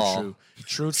law,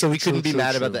 so we couldn't be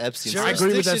mad about the Epstein. I agree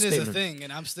with that Jurisdiction is a statement. thing,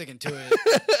 and I'm sticking to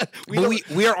it.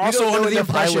 We are also don't know under the enough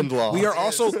impression island law.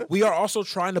 we are also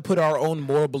trying to put our own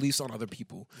moral beliefs on other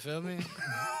people. You feel me?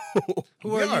 Who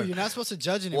We are are. you? You're not supposed to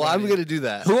judge anybody. Well, I'm gonna do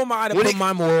that. Who am I to put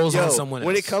my morals on someone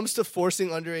When else? it comes to forcing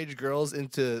underage girls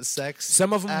into sex,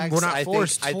 Some of them acts, were not I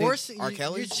forced. Think, Force? R. You're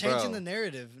Kelly, changing the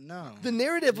narrative. No. The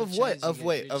narrative of You're what? changing Of it.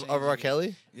 wait, You're of R. changing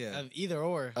Kelly? Yeah. Of either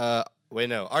or. Wait,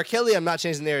 no. R. Kelly, I'm not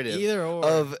changing the narrative. Either or.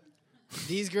 Of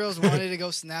These girls wanted to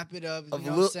go snap it up. You know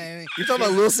what I'm saying? You're talking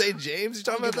about Lil St. James? You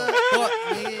talking about that?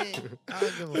 Fuck, man. I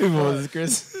don't give a fuck.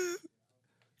 Chris?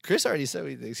 Chris already said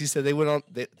what he thinks. He said they went on.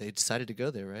 They decided to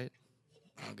go there, right?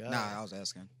 Oh God. Nah, I was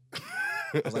asking.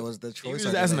 I was like, what's the He choice? was or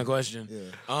just did asking they- a question.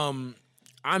 Yeah.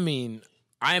 I mean,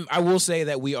 I will say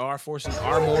that we are forcing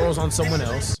our morals on someone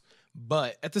else,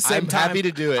 but at the same I'm time, happy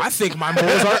to do it. I think my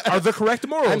morals are the correct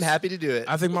morals. I'm happy to do it.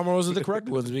 I think my morals are the correct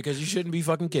ones because you shouldn't be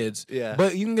fucking kids. Yeah.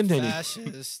 But you can continue.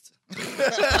 Fascist.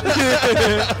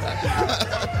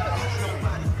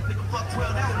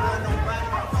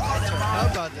 How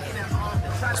about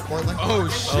that? It's Portland? Oh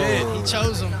shit! He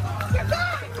chose him.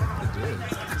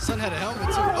 Son had a helmet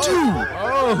too. Oh.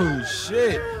 Oh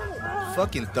shit!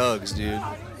 Fucking thugs, dude.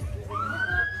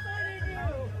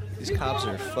 These cops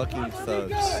are fucking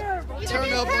thugs.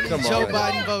 Turn up on Come these Joe on.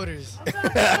 Biden voters.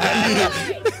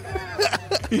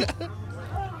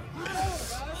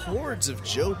 Hordes of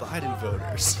Joe Biden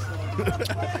voters.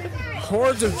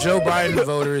 Hordes of Joe Biden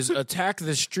voters attack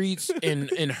the streets and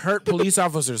hurt police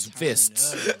officers'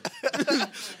 fists.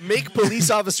 Make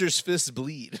police officers' fists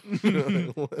bleed.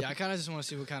 Yeah, I kind of just want to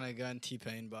see what kind of gun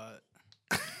T-Pain bought.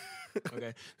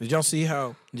 Okay. Did you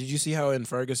see how in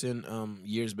Ferguson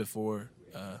years before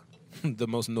the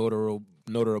most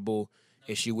notable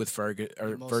issue with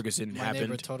Ferguson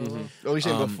happened. Oh, you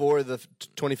saying before the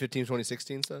 2015,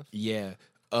 2016 stuff? Yeah.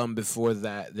 Before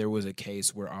that, there was a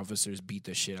case where officers beat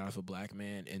the shit out of a black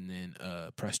man and then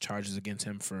pressed charges against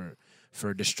him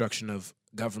for destruction of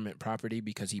government property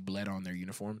because he bled on their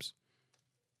uniforms.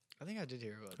 I think I did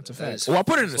hear about that. That's a fact. Well, I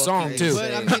put it in the song too.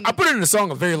 I put it in the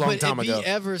song a very long time ago. If he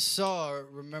ever saw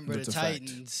Remember the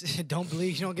Titans, don't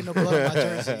bleed, you don't get no blood on my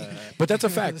jersey. But that's a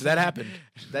fact. That happened.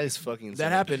 That is fucking insane.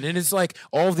 That happened. And it's like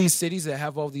all of these cities that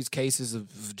have all these cases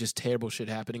of just terrible shit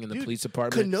happening in the police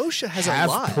department. Kenosha has have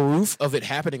a lot. proof of it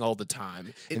happening all the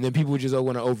time. And then people just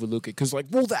want to overlook it. Because, like,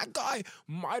 well, that guy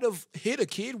might have hit a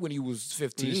kid when he was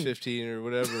 15. He was 15 or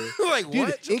whatever. Like, dude,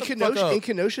 what? In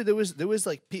Kenosha, there was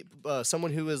like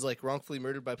someone who was like wrongfully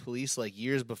murdered by police like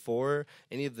years before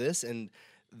any of this, and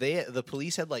the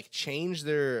police had like changed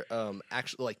their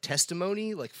actual like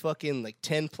testimony like fucking like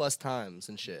 10 plus times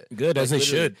and shit. Good, like, as they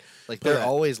should. Like they're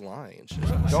always lying and shit.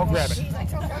 Don't grab it.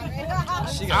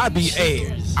 I'd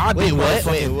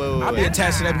be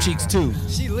attached to them cheeks too.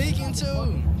 She leaking too.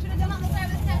 No,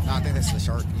 I think that's the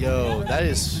shark. Yo, that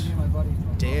is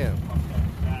damn.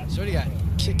 Shorty got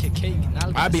cake.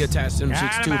 I'd be attached to them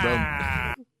cheeks too, bro.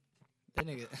 That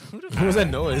nigga. What was that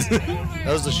noise? That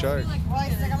was the shark.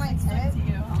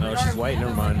 Oh, she's white.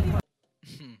 Never mind.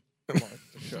 Come on,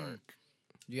 the shark.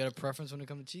 You got a preference when it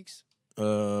comes to cheeks?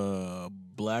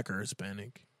 Black or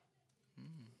Hispanic.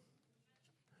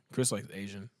 Chris likes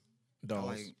Asian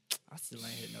dolls. I still ain't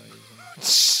hit no Asian.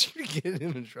 You get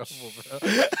him in trouble, bro.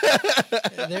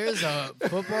 There's a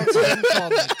football team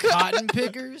called the Cotton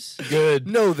Pickers. Good.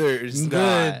 No, there's good.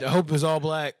 not. I hope it's all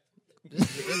black.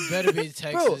 It better be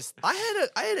Texas. Bro, I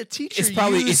had a teacher.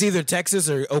 It's either Texas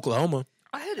or Oklahoma.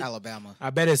 I had Alabama. I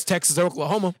bet it's Texas or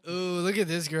Oklahoma. Ooh, look at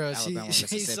this girl. Alabama,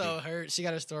 She's so hurt. She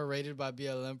got her store raided by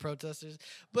BLM protesters.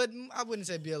 But I wouldn't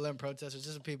say BLM protesters,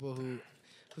 just people who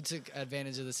took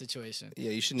advantage of the situation.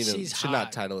 Yeah, you shouldn't even should hot.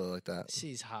 not title it like that.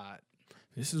 She's hot.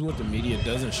 This is what the media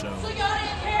doesn't show. So y'all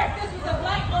didn't care if this was a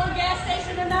black-owned gas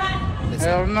station or not?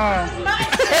 Hell no.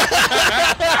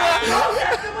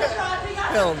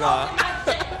 Hell no.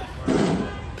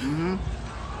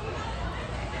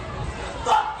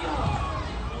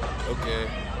 Okay.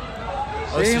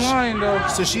 She ain't lying though.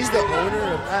 So she's the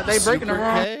owner of They breaking the Super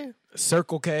wrong. K?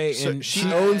 Circle K, So and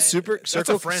she owns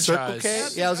Circle a franchise. Circle K?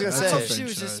 Yeah, I was gonna That's a say. She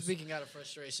was franchise. just speaking out of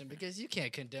frustration because you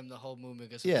can't condemn the whole movement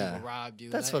because Yeah, people robbed you.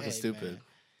 that's Like, fucking hey, stupid. man.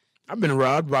 I've been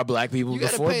robbed by black people You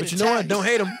gotta before, pay but the you know what? tax. Don't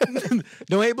hate them.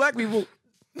 Don't hate black people.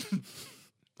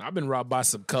 I've been robbed by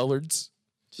some coloreds.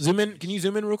 Zoom in. Can you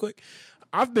zoom in real quick?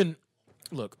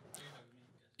 Look,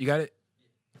 you got it?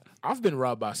 I've been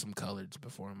robbed by some coloreds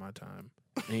before in my time.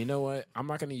 And you know what? I'm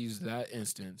not going to use that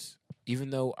instance, even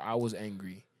though I was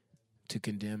angry, to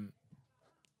condemn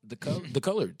the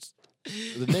coloreds,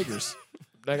 the niggers.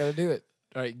 I got to do it.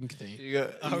 All right, you can continue. You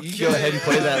go ahead and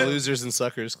play that losers and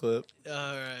suckers clip. All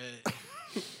right.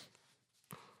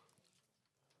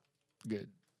 Good.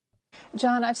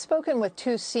 John, I've spoken with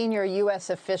two senior U.S.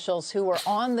 officials who were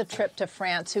on the trip to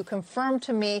France who confirmed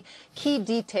to me key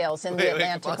details in the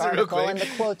Atlantic article and the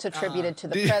quotes attributed to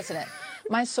the president.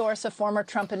 My source, a former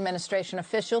Trump administration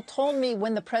official, told me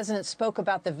when the president spoke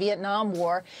about the Vietnam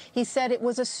War, he said it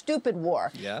was a stupid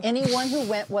war. Yeah. Anyone who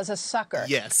went was a sucker.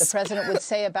 Yes. The president would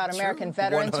say about American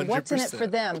veterans, what's in it for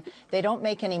 100%. them? They don't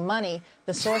make any money.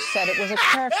 The source said it was a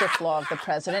character flaw of the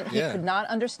president. He Yeah. could not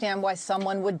understand why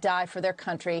someone would die for their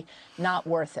country. Not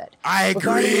worth it. I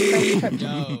Regarding the agree. French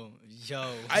trip-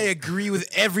 Yo. I agree with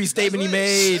every statement he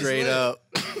made. Straight up.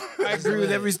 I agree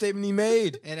with every statement he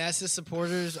made. And as his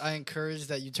supporters, I encourage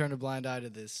that you turn a blind eye to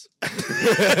this.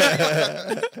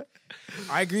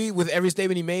 I agree with every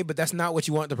statement he made, but that's not what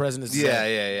you want the president to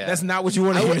say. Yeah. That's not what you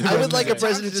want to hear. I would like a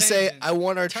president to Turn say, changing. "I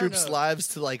want our Turn troops' up. lives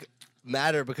to like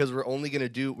matter because we're only gonna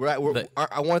do. I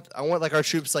want like our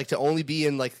troops like to only be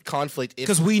in like conflict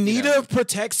because we need to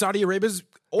protect Saudi Arabia's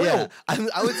oil. Yeah,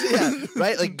 I would say yeah,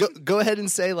 right. Like go ahead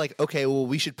and say like, okay, well,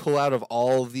 we should pull out of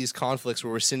all of these conflicts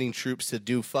where we're sending troops to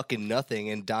do fucking nothing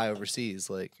and die overseas.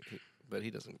 Like, but he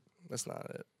doesn't. That's not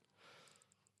it.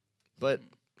 But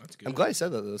That's good. I'm glad he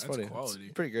said that. Though. That's That's funny. quality.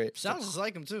 It's pretty great. Sounds just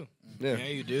like him, too. Yeah. Yeah,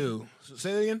 you do. So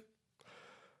say that again.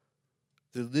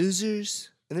 The losers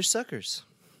and they're suckers.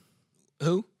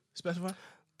 Who? Specify.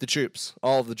 The troops.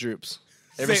 All of the troops.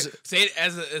 Say it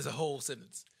as a whole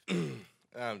sentence. I'm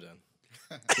done.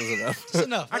 That's enough. That's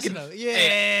enough. That's enough.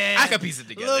 Yeah. I can piece it A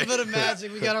together. little bit of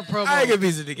magic. We got our promo. I can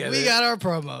piece it together. We got our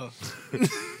promo.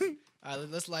 All right,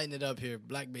 let's lighten it up here.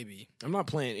 Black Baby. I'm not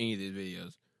playing any of these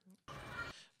videos.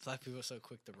 Black people are so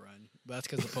quick to run. But that's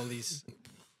because the police.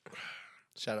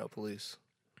 Shout out police.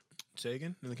 Say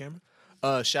again in the camera.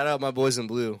 Shout out my boys in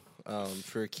blue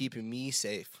for keeping me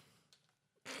safe.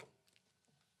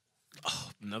 Oh,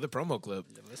 another promo clip.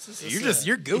 Yeah,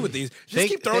 You're good with these. Just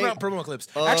keep throwing out promo clips.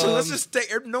 Actually, let's just take.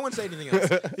 No one say anything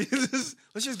else.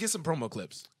 Let's just get some promo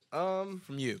clips. From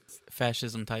you.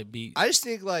 Fascism type beat. I just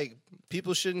think like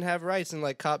people shouldn't have rights and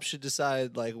like cops should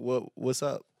decide like what's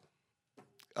up.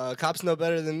 Cops know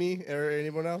better than me or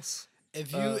anyone else.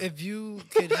 If you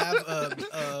could have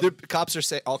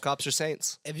all cops are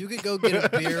saints. If you could go get a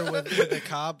beer with a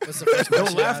cop, what's the first question?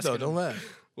 Don't laugh though. Don't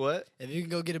laugh. What? If you can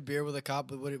go get a beer with a cop,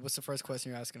 what's the first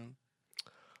question you're asking him?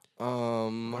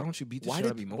 Why don't you beat the shit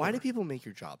out of me more? Why do people make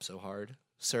your job so hard,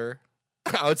 sir?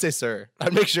 I would say sir.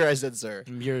 I'd make sure I said sir.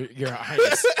 Your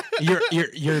Highness,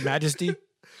 your Majesty,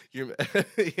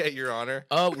 your Honor.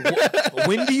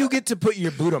 When do you get to put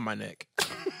your boot on my neck?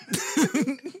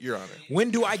 Your Honor.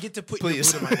 When do I get to put your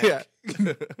boot on my neck?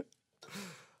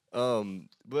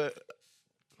 But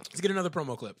let's get another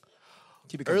promo clip.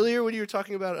 Earlier when you were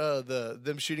talking about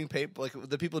them shooting paint, like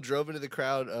the people drove into the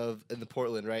crowd in the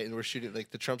Portland, right, and were shooting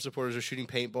like the Trump supporters were shooting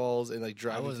paintballs and like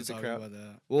driving through the crowd. About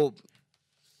that. Well,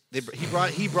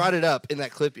 he brought it up in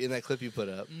that clip you put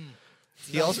up.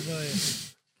 He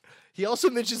also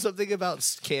mentioned something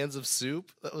about cans of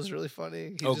soup that was really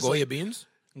funny. Goya beans.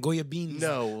 Goya beans.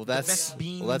 No, that's the best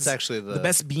beans. Well, that's actually the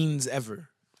best beans ever.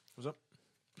 What's up?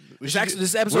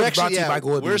 This episode is brought to you by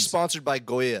Goya We're beans. sponsored by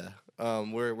Goya.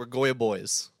 We're Goya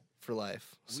boys for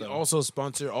life. So. We also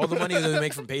sponsor all the money that we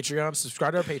make from Patreon.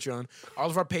 Subscribe to our Patreon. All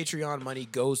of our Patreon money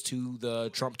goes to the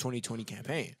Trump 2020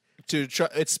 campaign.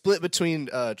 It's split between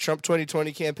Trump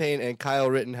 2020 campaign and Kyle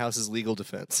Rittenhouse's legal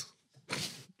defense.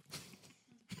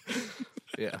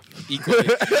 Yeah, equally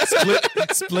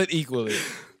split equally.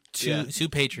 Two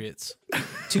patriots.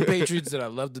 Two patriots that I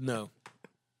love to know.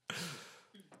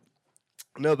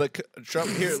 No, but Trump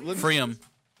here. Free him.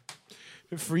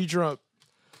 Free Trump.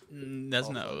 That's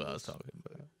not what I was talking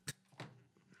about.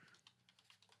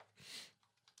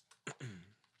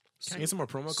 Can I get some more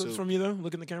promo clips from you, though?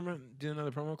 Look in the camera. Do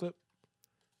another promo clip.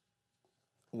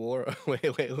 War.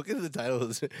 Wait. Look at the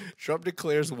title. Trump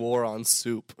declares war on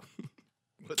soup.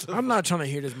 I'm not trying to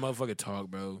hear this motherfucker talk,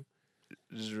 bro.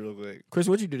 Just real quick. Chris,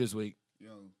 what'd you do this week?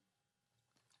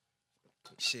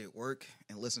 Shit, work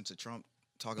and listen to Trump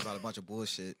talk about a bunch of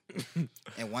bullshit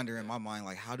and wonder in my mind,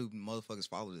 like, how do motherfuckers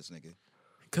follow this nigga?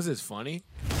 Because it's funny.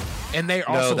 And they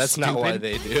also that's stupid. not why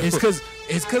they do. It's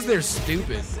because they're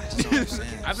stupid.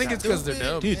 I think it's because they're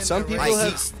dumb. Dude, some people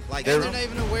they're not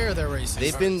even aware they're racist.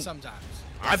 They've been sometimes.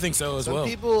 I think so as well.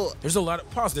 People, there's a lot of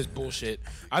pause this bullshit.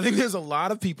 I think there's a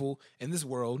lot of people in this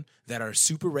world that are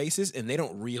super racist and they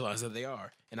don't realize that they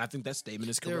are. And I think that statement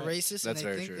is correct. They're racist and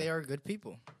they think they are good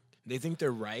people. They think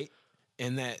they're right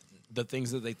and that the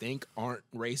things that they think aren't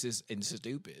racist and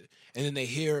stupid. And then they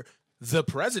hear the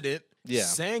president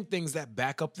saying things that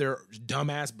back up their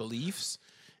dumbass beliefs.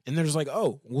 And they're just like,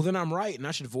 oh, well, then I'm right, and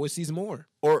I should voice these more.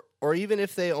 Or even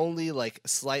if they only like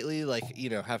slightly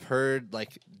have heard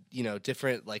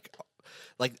different like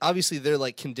obviously they're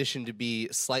like conditioned to be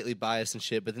slightly biased and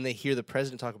shit, but then they hear the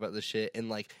president talk about this shit and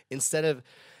like instead of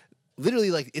literally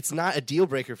like it's not a deal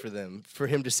breaker for them for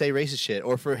him to say racist shit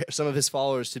or for some of his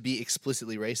followers to be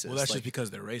explicitly racist. Well, that's just because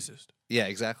they're racist. Yeah,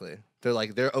 exactly.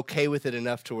 They're okay with it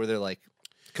enough to where they're like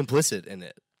complicit in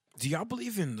it. Do y'all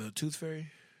believe in the tooth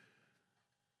fairy?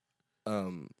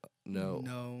 No.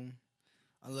 No.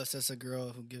 Unless that's a girl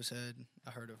who gives head.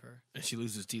 I heard of her. And she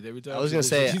loses teeth every time. I was going to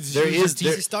say,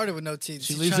 She started with no teeth.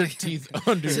 She leaves her teeth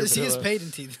under her She is paid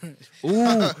in teeth.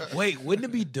 Ooh, wait, wouldn't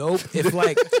it be dope if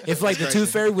the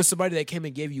tooth fairy was somebody that came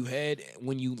and gave you head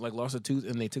when you like lost a tooth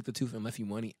and they took the tooth and left you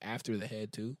money after the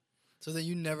head too? So that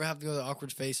you never have to go to the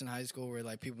awkward face in high school where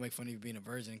like people make fun of you being a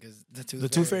virgin because the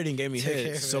tooth fairy didn't give me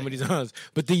head so many times.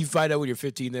 But then you find out when you're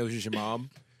 15 that it was just your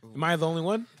mom. Am I the only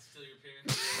one?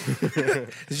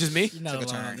 It's just me? You're not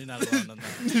alone. You're not alone on that.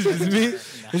 It's just me?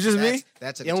 It's just me?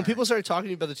 That's when people started talking to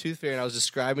me about the tooth fairy and I was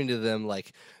describing to them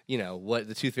like, what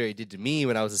the tooth fairy did to me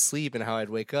when I was asleep and how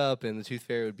I'd wake up and the tooth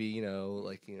fairy would be,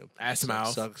 ass to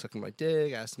mouth. Sucking my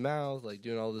dick, ass to mouth, like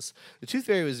doing all this. The tooth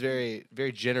fairy was very,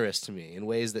 very generous to me in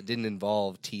ways that didn't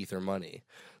involve teeth or money.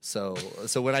 So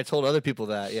when I told other people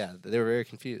that, they were very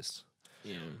confused.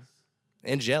 Yeah.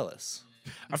 And jealous.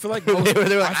 I feel like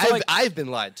I've been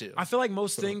lied to. I feel like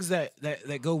most things that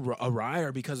go awry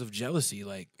are because of jealousy.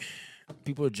 Like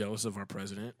people are jealous of our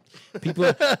president. People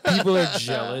are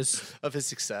jealous of his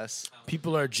success.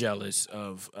 People are jealous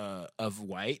of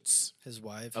whites. His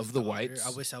wife. Of the whites. I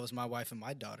wish that was my wife and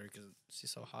my daughter because she's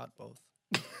so hot both.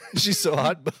 She's so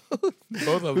hot. Both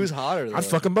of them. Who's hotter? Though? I'd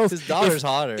fuck them both. His daughter's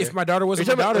hotter. If my daughter wasn't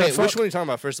my daughter, which one are you talking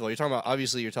about? First of all,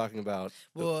 you're talking about.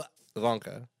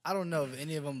 Ivanka. I don't know if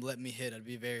any of them let me hit. I'd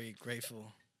be very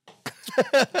grateful.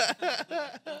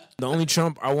 The only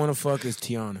Trump I want to fuck is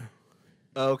Tiana.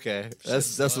 Okay,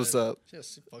 that's what's up. She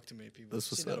has fucked too many people. That's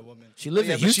what's She's not up. a woman. She lives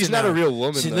in but Houston. she's not now. a real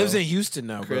woman. She though. lives in Houston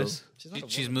now, Chris.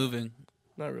 She's moving.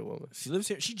 Not a real woman. She lives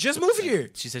here. She just moved here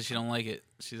She said she don't like it.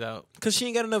 She's out. because she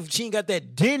ain't got enough. She ain't got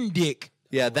that den dick.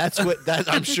 Yeah, that's what.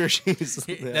 I'm sure she's.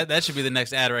 Yeah. That should be the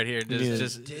next ad right here. Yeah.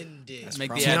 Just Din dick.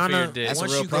 make the Tiana, ad for your dick. That's a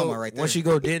once real you promo go, right there. Once you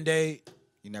go den day,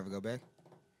 You never go back?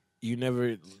 you never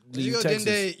If leave you go Texas.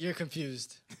 Dinde, you're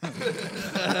confused. Once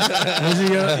you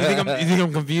go- you think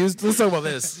I'm confused? Let's talk about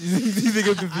this. You think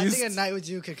I'm I confused? think a night with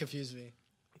you could confuse me.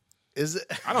 Is it?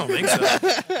 I don't think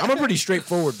so. I'm a pretty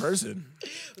straightforward person.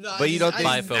 No, But you don't think-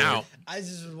 Biforward. I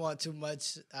just would want too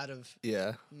much out of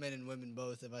Yeah. men and women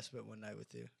both if I spent one night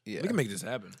with you. Yeah. We can make this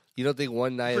happen. You don't think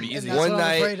one night? Pretty easy. And that's One what I'm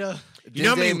night. afraid of. You know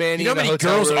how many, Manny you know how in a many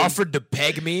hotel girls room? offered to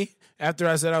peg me after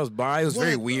I said I was bi? It was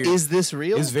very weird. Is this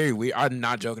real? It's very weird. I'm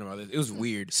not joking about this. It was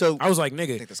weird. So- I was like,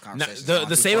 nigga, think this nah, conversation's the gone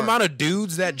too same far. amount of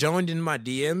dudes that joined in my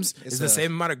DMs is the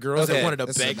same amount of girls Okay. that wanted to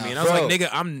This beg is me. And enough. I was like, Bro. nigga,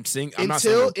 I'm not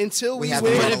single. Until We we have to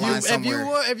win. draw But the line if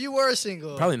somewhere. you were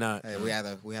single, Probably not. Hey, we have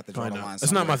to draw Probably the line not.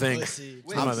 That's not my somewhere. thing. Pussy.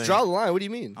 It's not my thing. Draw the line. What do you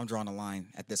mean? I'm drawing a line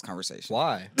at this conversation.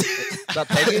 Why? About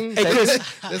pegging? Hey, Chris, This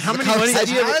how is many a money?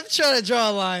 conversation. I'm trying to draw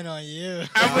a line on you.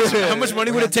 How much money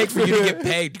would it take for you to get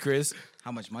pegged, Chris?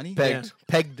 How much money? Pegged.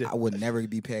 Pegged. I would never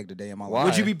be pegged a day in my Why? life.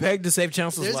 Would you be pegged to save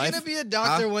Chancellor's There's life? gonna be a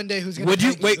doctor one day who's gonna. Would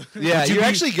you peg wait? Yeah, would you you're be-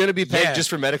 actually going to be pegged Yeah. just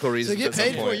for medical So reasons. get at some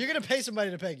paid for point. it. You're gonna pay somebody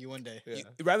to peg you one day. You'd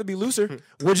rather be looser?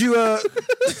 Would you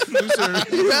looser?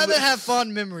 You'd rather have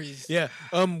fond memories. Yeah.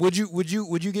 Would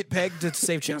you get pegged to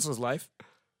save Chancellor's life?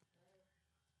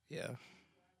 Yeah.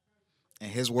 In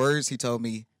his words, he told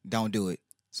me, "Don't do it."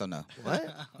 So no. What?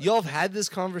 Y'all have had this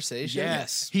conversation?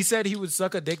 Yes. He said he would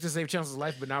suck a dick to save Chancellor's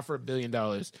life, but not for $1 billion,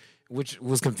 which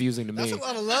was confusing to me. That's a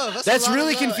lot of love. That's a lot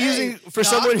really of love. confusing Hey, for no,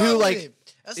 someone I'm who, fine with like- it.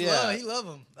 That's Yeah. love. He love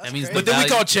him. That's That means crazy. But then we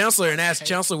Value- called Chancellor and asked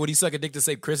Chancellor, would he suck a dick to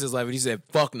save Chris's life? And he said,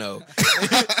 fuck no.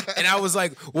 And I was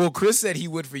like, well, Chris said he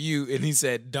would for you. And he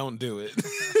said, don't do it.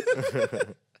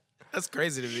 That's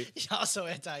crazy to me. Y'all so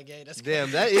anti-gay. That's Damn,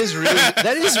 crazy.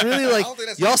 that is really like don't think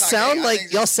that's y'all anti-gay. sound I like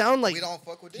think y'all just sound like we don't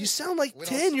fuck with dick. you sound like We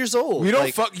don't- 10 years old. We don't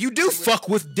Like, fuck. You do fuck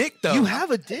with dick, though. You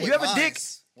have a dick. You have a dick.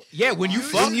 Yeah, when you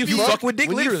fuck, you fuck with dick,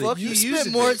 when you literally. fuck, You you use spend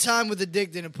a more dick. time with a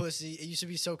dick than a pussy. You should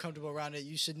be so comfortable around it.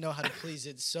 You should know how to please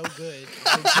it so good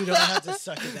that you don't have to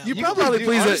suck it out. You You could probably probably do,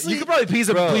 please honestly. you could probably please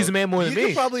Bro, a man more than you me.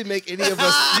 could probably make any of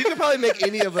us. You could probably make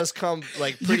any of us come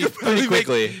like pretty probably make-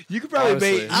 quickly. You could probably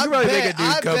honestly. make. You could probably make a dude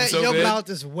I come bet so your good. mouth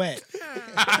is wet. You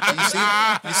see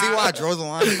why I drew the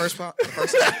line the first time?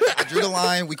 I drew the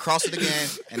line, we crossed it again,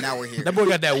 and now we're here. That boy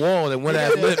got that wall and wet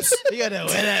ass lips. You got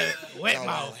that wet Oh,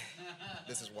 mouth.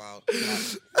 This is wild.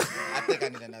 I think I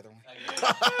need another one.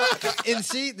 And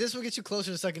see, this will get you closer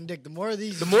to sucking dick. The more of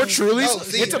these, The more Trulies, No,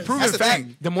 see, it's a proven that's the fact.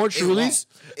 thing. The more It Trulies,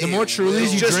 won't. the more It Trulies will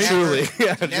you Just drink. truly.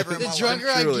 Yeah. Never in The my drunker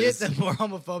life. I Trulies. get, the more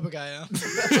homophobic I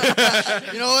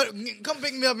am. You know what? Come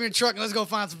pick me up in your truck and let's go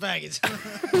find some faggots.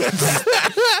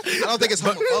 I don't think it's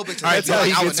homophobic to Alright, say how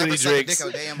he I would gets when never he suck a drinks. dick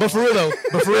a day in my But for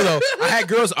life. real though, I had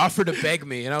girls offer to beg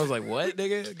me, and I was like, "What,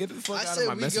 nigga? Get the fuck I out of said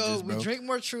my we messages, go, bro." we drink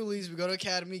more Trulies, we go to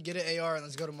Academy, get an AR, and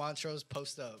let's go to Montrose,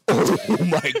 post up. Oh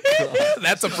my god.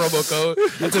 That's a promo code.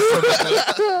 That's a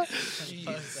promo code.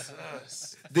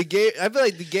 The gay. I feel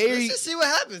like the gayer. Let's just see what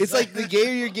happens. It's like the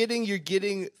gayer you're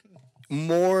getting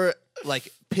more like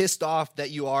pissed off that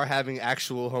you are having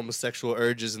actual homosexual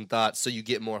urges and thoughts, so you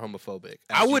get more homophobic.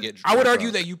 I would get argue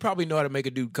drunk. that you probably know how to make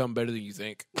a dude come better than you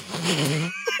think.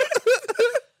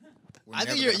 We're I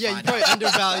never think you gonna find probably out.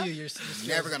 undervalue your skills.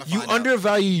 Never gonna You find out.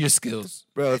 undervalue your skills.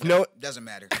 bro. If no, Doesn't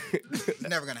matter. It's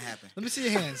never gonna happen. Let me see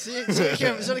your hands. Show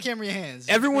the camera your hands.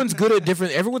 Everyone's good at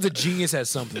different. Everyone's a genius at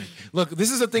something. Look, this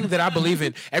is a thing that I believe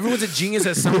in. Everyone's a genius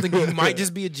at something. You might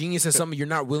just be a genius at something you're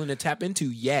not willing to tap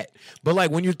into yet. But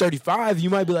like when you're 35, you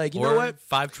might be like, you know Or what?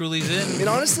 5 Trulies in. and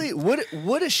honestly,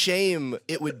 what a shame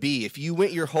it would be if you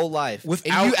went your whole life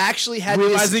Without and you actually had this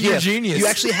realizing you're gift. genius. You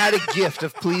actually had a gift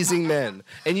of pleasing men,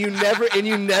 and you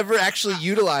never actually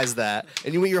utilized that,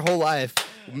 and you went your whole life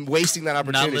wasting that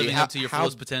opportunity. Not living How- up to your how-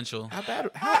 fullest potential. How bad?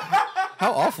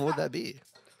 How awful would that be?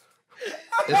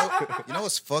 You know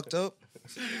what's fucked up?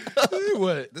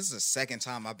 What? This is the second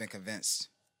time I've been convinced.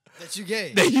 That you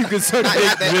gay. That you can suck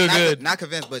dick real good. Not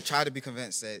convinced, but try to be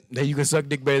convinced that That you can suck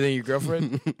dick better than your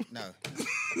girlfriend. no,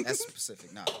 that's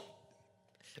specific. No.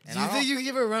 And Do you I think don't- you can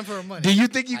give her a run for her money? Do you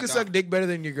think you I can don't. suck dick better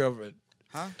than your girlfriend?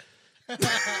 Huh?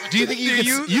 Do you think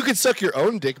you could suck your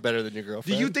own dick better than your Do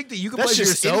girlfriend? you think that you can That's pleasure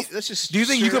just yourself? that's just Do you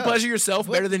think you straight can up. pleasure yourself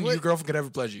better than your what- girlfriend could ever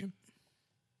pleasure you?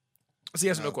 That's a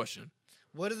yes or no No. question.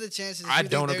 What are the chances? I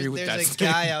don't agree with that There's a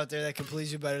guy out there that can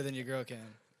please you better than your girl can.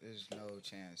 There's no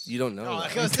chance. You don't know. Oh,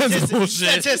 that.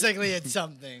 statistically, it's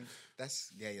something.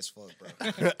 That's gay as fuck,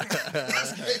 bro.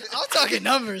 I'm talking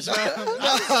numbers, bro.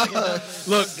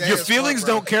 Look, your feelings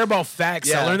don't care about facts.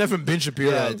 I Yeah. learned that from Ben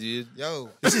Shapiro. Yeah, dude. Yo,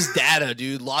 this is data,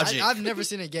 dude. Logic. I've never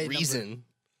seen a gay reason.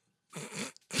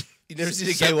 You never seen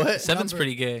a gay what? 7's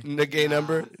pretty gay. A gay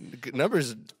number?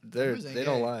 Numbers, Numbers they ain't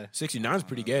don't gay. lie. 69 is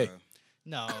pretty gay.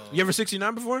 No. You ever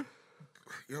 69 before?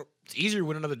 Yep. It's easier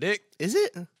with another dick. Is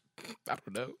it? I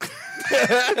don't know. You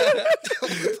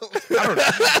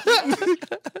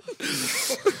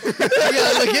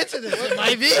gotta look into this. It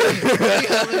might be.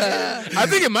 I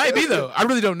think it might be though. I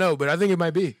really don't know, but I think it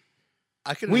might be.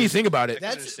 I can. When you think about it,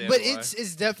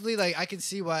 It's definitely like I can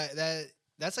see why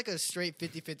that's like a straight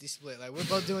 50-50 split. Like we're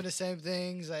both doing the same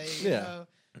things. Like you know,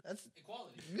 that's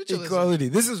equality. Mutualism. equality.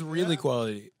 This is real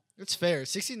equality. It's fair.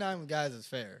 69 with guys is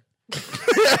fair.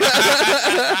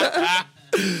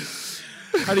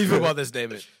 How do you feel about this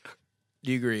statement?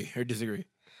 Do you agree or disagree?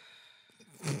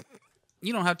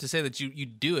 You don't have to say that you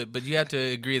do it, but you have to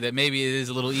agree that maybe it is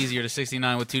a little easier to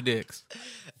 69 with 2 dicks.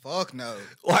 Fuck no.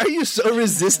 Why are you so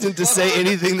resistant to say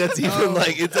anything that's even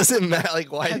like it doesn't matter?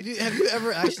 Like why? Have you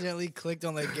ever accidentally clicked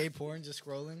on like gay porn just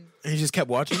scrolling? And you just kept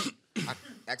watching? I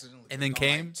accidentally And then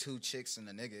clicked on, came? like, 2 chicks and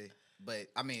a nigga. But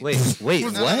I mean, Wait,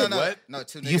 no, what? No,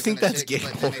 2 niggas You think and a that's chick, gay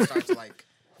but then porn? they start to like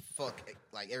fuck,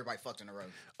 like everybody fucked in a row.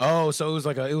 Oh, so it was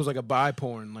like a bi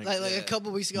porn, like Like a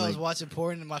couple weeks ago, I was watching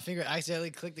porn and my finger accidentally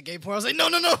clicked the gay porn. I was like, no,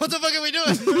 what the fuck are we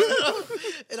doing? No.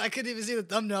 And I couldn't even see the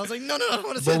thumbnail. I was like, no, I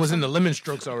want to see. What was in the lemon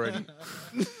strokes already?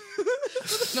 No.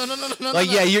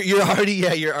 Like yeah, you're already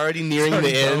nearing Sorry,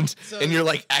 the bro. end, So- and you're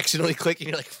like accidentally clicking.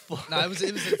 You're like, fuck. No, it was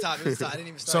at the top. It was the top. I didn't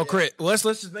even start. So, yet. Crit, let's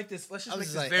just make this. Let's just I make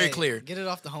was this like, very hey, clear. Get it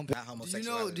off the homepage. Not Do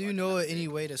homosexuality. you know any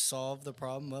way to solve the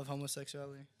problem of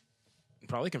homosexuality?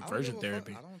 Probably I don't conversion give a fuck.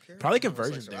 therapy. I don't care Probably about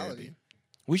conversion homosexuality. therapy.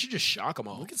 We should just shock them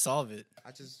all. We can solve it.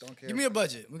 I just don't care. Give me a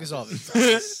budget. We can solve I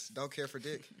it. just don't care for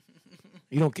dick.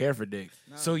 You don't care for dick,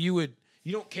 so you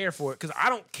don't care for it because I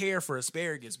don't care for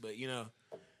asparagus, but you know,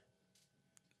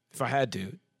 if I had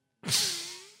to,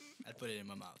 I'd put it in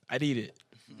my mouth. I'd eat it.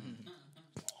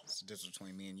 It's the difference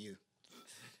between me and you.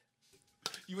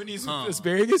 You wouldn't eat some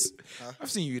asparagus? Huh?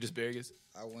 I've seen you eat asparagus.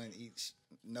 I wouldn't eat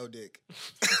no dick.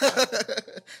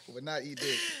 Would not eat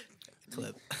dick.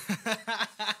 Clip.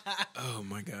 Oh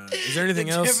my god! Is there anything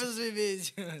else? Difference between me,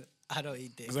 I don't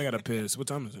eat dick. Because I gotta piss. What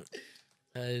time is it?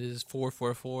 It is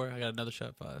 4:44. I got another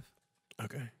shot 5.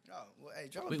 Okay. Oh, well, hey,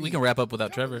 drop a We beat. can wrap up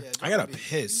without Trevor. Yeah, I drop gotta a beat.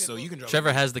 piss, so you can drop.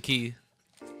 Trevor has the key.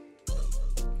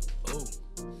 Oh,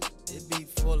 it be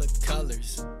full of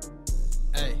colors.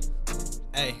 Hey,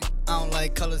 I don't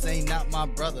like colors, ain't not my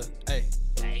brother. Hey,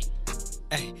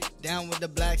 down with the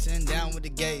blacks and down with the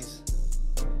gays.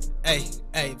 Hey,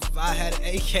 if I had an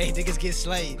AK, niggas get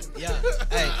slayed. Yeah,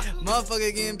 hey,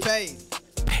 motherfucker getting paid.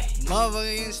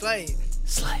 Motherfucker getting slayed.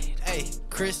 Hey,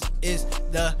 Chris is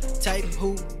the type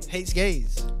who hates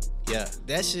gays. Yeah.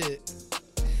 That shit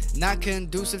not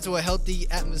conducive to a healthy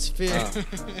atmosphere.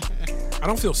 I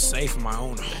don't feel safe in my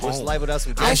own home. What's life without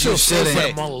some I gay feel shit? safe Hey,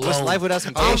 when I'm all alone. what's life without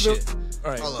some I gay don't feel- shit?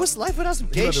 All right. Hold up. What's life without some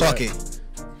gay shit? Fuck it.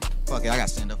 Fuck it. I gotta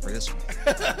stand up for this one.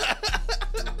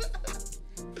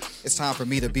 It's time for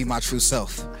me to be my true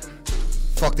self.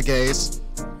 Fuck the gays.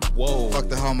 Whoa. Fuck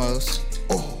the homos.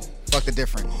 Fuck the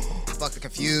different. Fuck the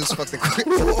confused. Fuck the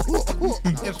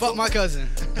And fuck my cousin.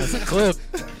 That's a clip.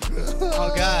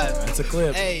 Oh God. That's a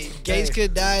clip. Hey, gays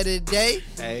could die today.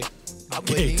 Hey, I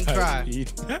wouldn't even cry.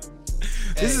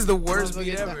 This is the worst motherfucker beat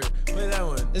gets ever. Play that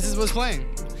one. This is what's playing.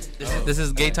 This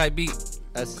is gay type beat.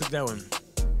 that's Click that one.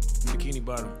 Bikini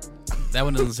bottom. That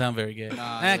one doesn't sound very gay.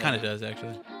 Nah, It kind of does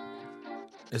actually.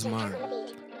 It's mine.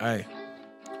 Hey.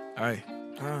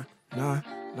 Nah.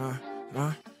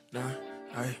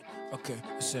 Hey. Okay,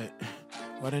 it's it.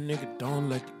 Why the nigga don't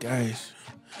like the guys?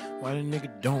 Why the nigga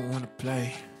don't wanna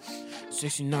play?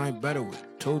 69 better with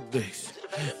 2 dicks.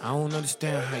 I don't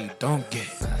understand how you don't get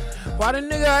it. Why the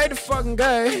nigga hate the fucking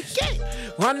guys?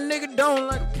 Why the nigga don't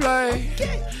like to play?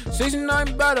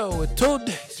 69 better with 2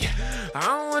 dicks. I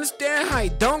don't understand how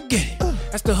you don't get it.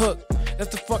 That's the hook. That's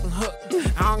the fucking hook.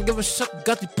 I don't give a shit.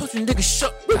 Got these pussy niggas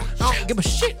shook. I don't give a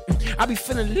shit. I be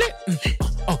feeling lit.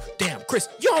 Oh, damn, Chris,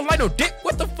 you don't like no dick?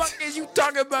 What the fuck is you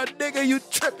talking about, nigga? You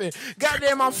tripping.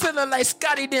 Goddamn, I'm feeling like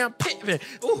Scotty damn Pippen.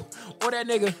 Ooh, or that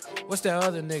nigga. What's that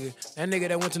other nigga? That nigga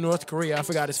that went to North Korea. I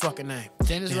forgot his fucking name.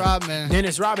 Dennis Rodman.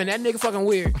 Dennis Rodman. That nigga fucking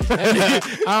weird. That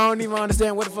nigga, I don't even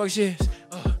understand what the fuck she is.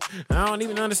 I don't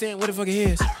even understand what the fuck it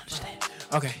is.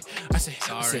 Okay, I said,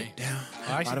 Sorry. sit down.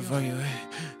 Why Why the fuck you?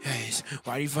 Hey,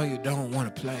 why the fuck you don't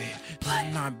want to play?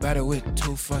 I'm not better with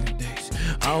 2 fucking dicks.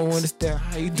 I don't understand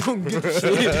how you don't get the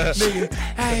shit, nigga.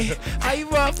 Hey, how you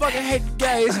motherfucking hate the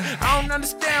gays? I don't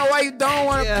understand why you don't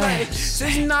want to play.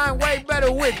 6'9" way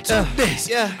better with 2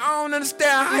 dicks. I don't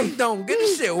understand how you don't get the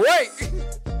shit. Wait.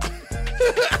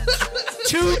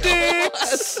 2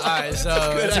 dicks. All right, so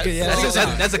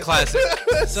that's a classic.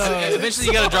 So eventually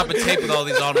you gotta drop a tape with all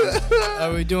these on them.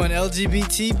 Are we doing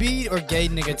LGBT beat or gay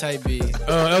nigga type beat?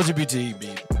 LGBT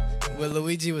beat. With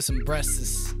Luigi with some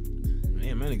breasts.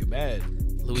 Man, my nigga bad.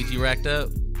 Luigi racked up.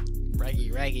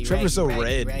 Raggy. Trevor's so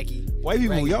red. White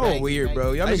people, y'all weird,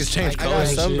 bro. Y'all niggas change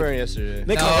colors. I got sunburn yesterday.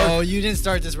 No, you didn't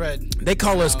start this red. They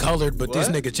call us colored, but this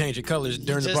nigga changed the colors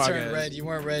during the Just podcast. turned red. You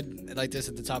weren't red like this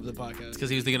at the top of the podcast.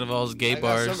 Because he was thinking of all his gay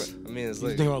bars. I mean, it's He's like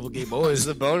thinking about all the gay boys. It's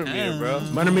the boner meter, bro.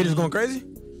 Boner meter's going crazy?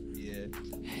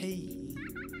 Hey,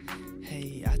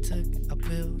 I took a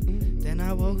pill, then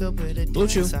I woke up with a Blue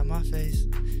dick Chew. inside my face.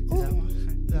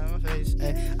 Inside my face.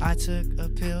 Hey, I took a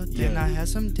pill, then I had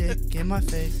some dick in my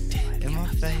face. In my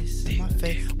face.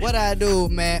 What I do,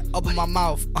 man? Open my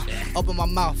mouth. Open my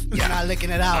mouth. You're not licking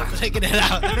it out. Licking it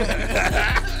out.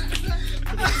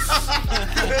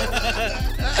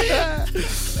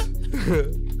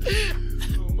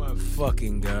 Oh my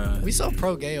fucking god. We so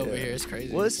pro gay over here. It's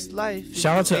crazy. What's life?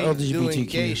 Shout out to You ain't doing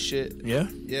LGBTQ. gay shit. Yeah?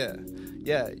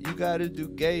 Yeah, you gotta do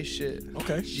gay shit.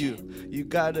 Okay. You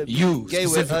gotta be You, gay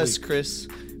with specifically. us, Chris.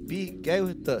 Be gay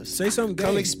with us. Say something gay.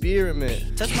 Come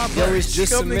experiment. Touch my Yo, butt. it's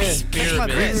just Come a man.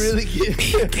 experiment. We really get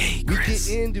gay, we get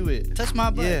into it. Touch my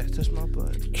butt. Yeah, touch my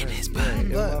butt. In his butt.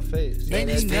 In my face. Make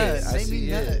me that's nut. it. I Make see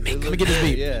me it. nut. It Let me look get this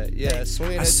good. beat. Yeah.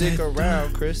 Swing I that said dick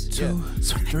around, Chris. 2,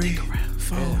 3,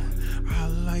 4. I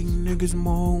like niggas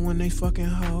more when they fucking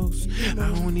hoes. I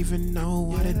don't even know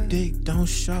why the dick don't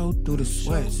show through the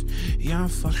sweats. Yeah, I'm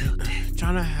fucking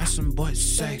tryna have some butt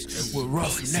sex with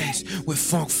roughnecks, with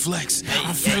funk flex.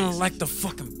 I'm feeling like the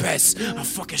fucking best. I'm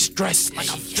fucking stressed,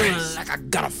 like I'm feeling like I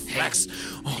gotta flex.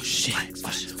 Oh shit!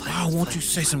 Why won't you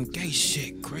say some gay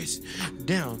shit, Chris?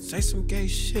 Damn, say some gay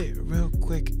shit real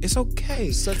quick. It's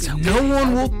okay. No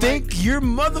one will think you're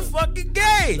motherfucking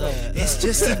gay. It's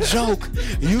just a joke.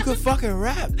 You can fucking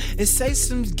rap and say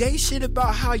some gay shit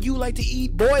about how you like to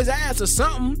eat boys' ass or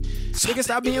something. Nigga,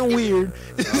 stop being weird.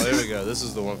 Oh, here we go. This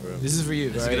is the one for him. This is for you,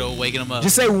 Just right? gonna waking him up.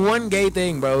 Just say one gay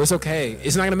thing, bro. It's okay.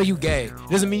 It's not gonna make you gay. It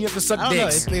doesn't mean you have to suck I don't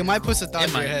dicks. know. It might put some thought It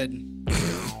in your might. head.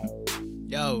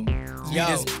 Yo.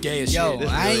 This gay as Yo, shit.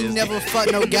 I ain't never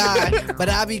fucked no guy, but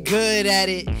I be good at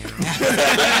it.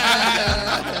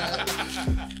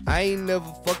 I ain't never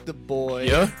fucked a boy.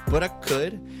 Yeah? But I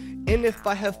could. And if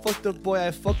I have fucked a boy,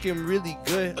 I fuck him really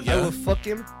good. I Yeah. would fuck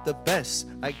him the best.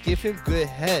 I give him good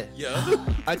head. Yeah.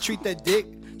 I treat that dick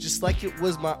just like it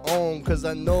was my own, cause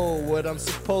I know what I'm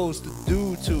supposed to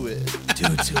do to it.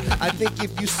 I think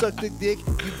if you suck the dick,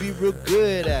 you'd be real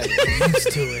good at it.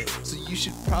 Used to it. So you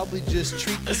should probably just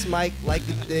treat this mic like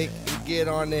a dick and get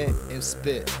on it and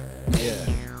spit. Yeah.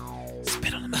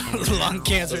 Lung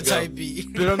cancer Let's go. type beat.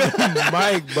 Spit on the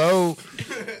mic, bro.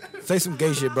 Say some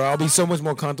gay shit, bro. I'll be so much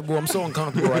more comfortable. I'm so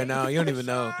uncomfortable right now. You don't even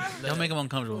know. Don't make him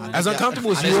uncomfortable, man. As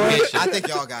uncomfortable as This you is are, gay shit. I think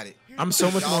y'all got it. I'm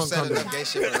so much more Y'all set uncomfortable. enough gay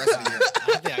shit for the rest of the year. I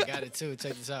think I got it too.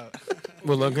 Check this out.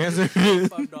 With lung cancer?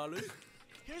 $5.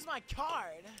 Here's my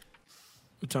card.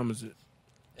 What time is it?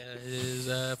 It is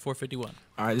 4:51.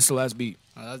 All right, this is the last beat.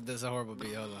 Oh, that's a horrible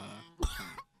beat. Hold on.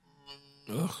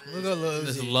 Ugh. Look at Lil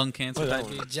This is Uzi. lung cancer type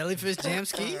beat. Jellyfish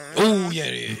Jamski. Oh,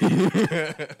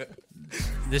 yeah.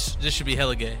 This should be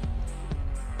hella gay.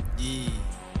 Yeah.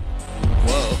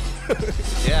 Whoa.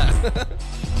 Yeah.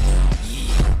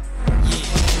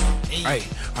 Alright.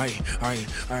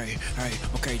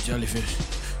 Okay, jellyfish.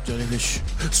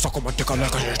 Suck on my dick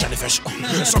like a jellyfish.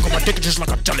 Suck on my dick just like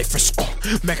a jellyfish.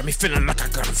 Making me feeling like I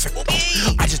got a fit.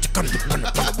 I just got a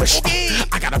wish.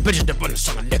 I got a bitch that wanna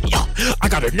suck a dick. I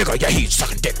got a nigga, yeah, he's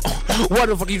sucking dick. What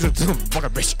the fuck you do to him, fucking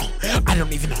bitch? I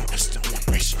don't even know. I still want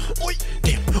race.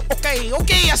 Damn.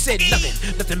 Okay, I said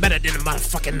nothing better than a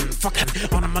motherfucking fucking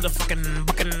on a motherfucking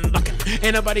bucking.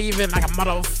 Ain't nobody even like a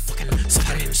motherfucking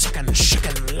sucking,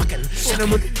 shucking, looking.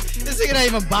 This nigga not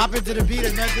even bopping to the beat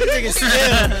or nothing.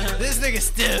 This nigga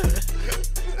still.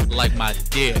 Like my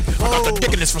dick. I got the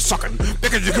dick in this for sucking.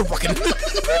 Dick in the fucking.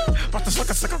 About the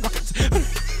sucking buckets.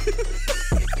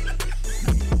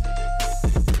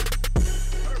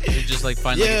 It's just like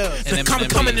finding Yeah. an I'm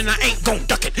coming and I ain't gon'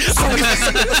 duck it. I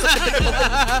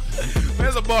don't even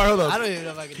There's a bar. Hold up. I don't even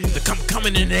know if I can do it. The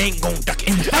coming and they ain't gon' duck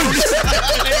it.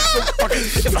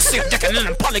 If I see a dick and then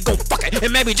I'm probably gon' fuck it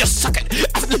and maybe just suck it.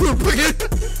 After the bring it,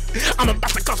 I'm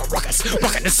about to cause a ruckus.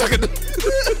 Fucking and sucking.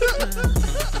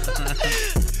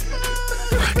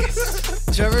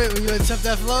 Trevor, will you attempt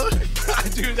that flow?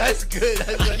 Dude, that's good.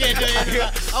 I can't do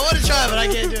it. I want to try, but I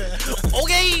can't do it.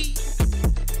 Okay.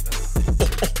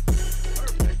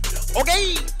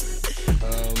 Okay.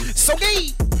 So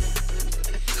gay.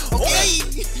 Okay.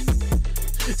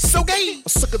 So gay. I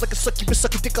suck it like a suck, you been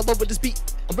sucking dick all over this beat.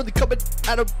 I'm really coming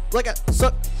at him like I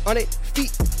suck on it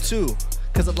feet too.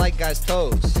 Cause I like guys'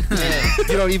 toes. Man,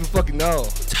 you don't even fucking know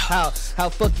how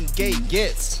fucking gay it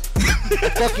gets.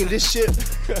 I'm fucking this shit.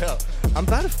 I'm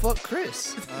about to fuck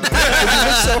Chris.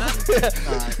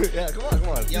 Yeah, come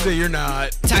on. You say you're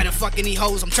not. Tired of fucking these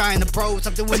hoes. I'm trying to bro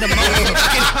something with the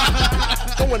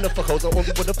most. Don't want to fuck hoes. I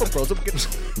only want to fuck bros.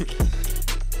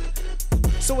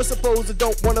 So I suppose I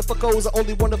don't want to fuck hoes. I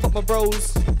only want to fuck my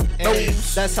bros. No,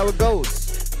 that's how it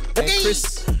goes. And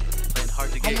Chris Playing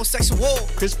hard to get. Homosexual.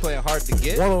 Chris playing hard to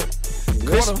get.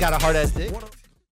 Chris got a hard ass dick.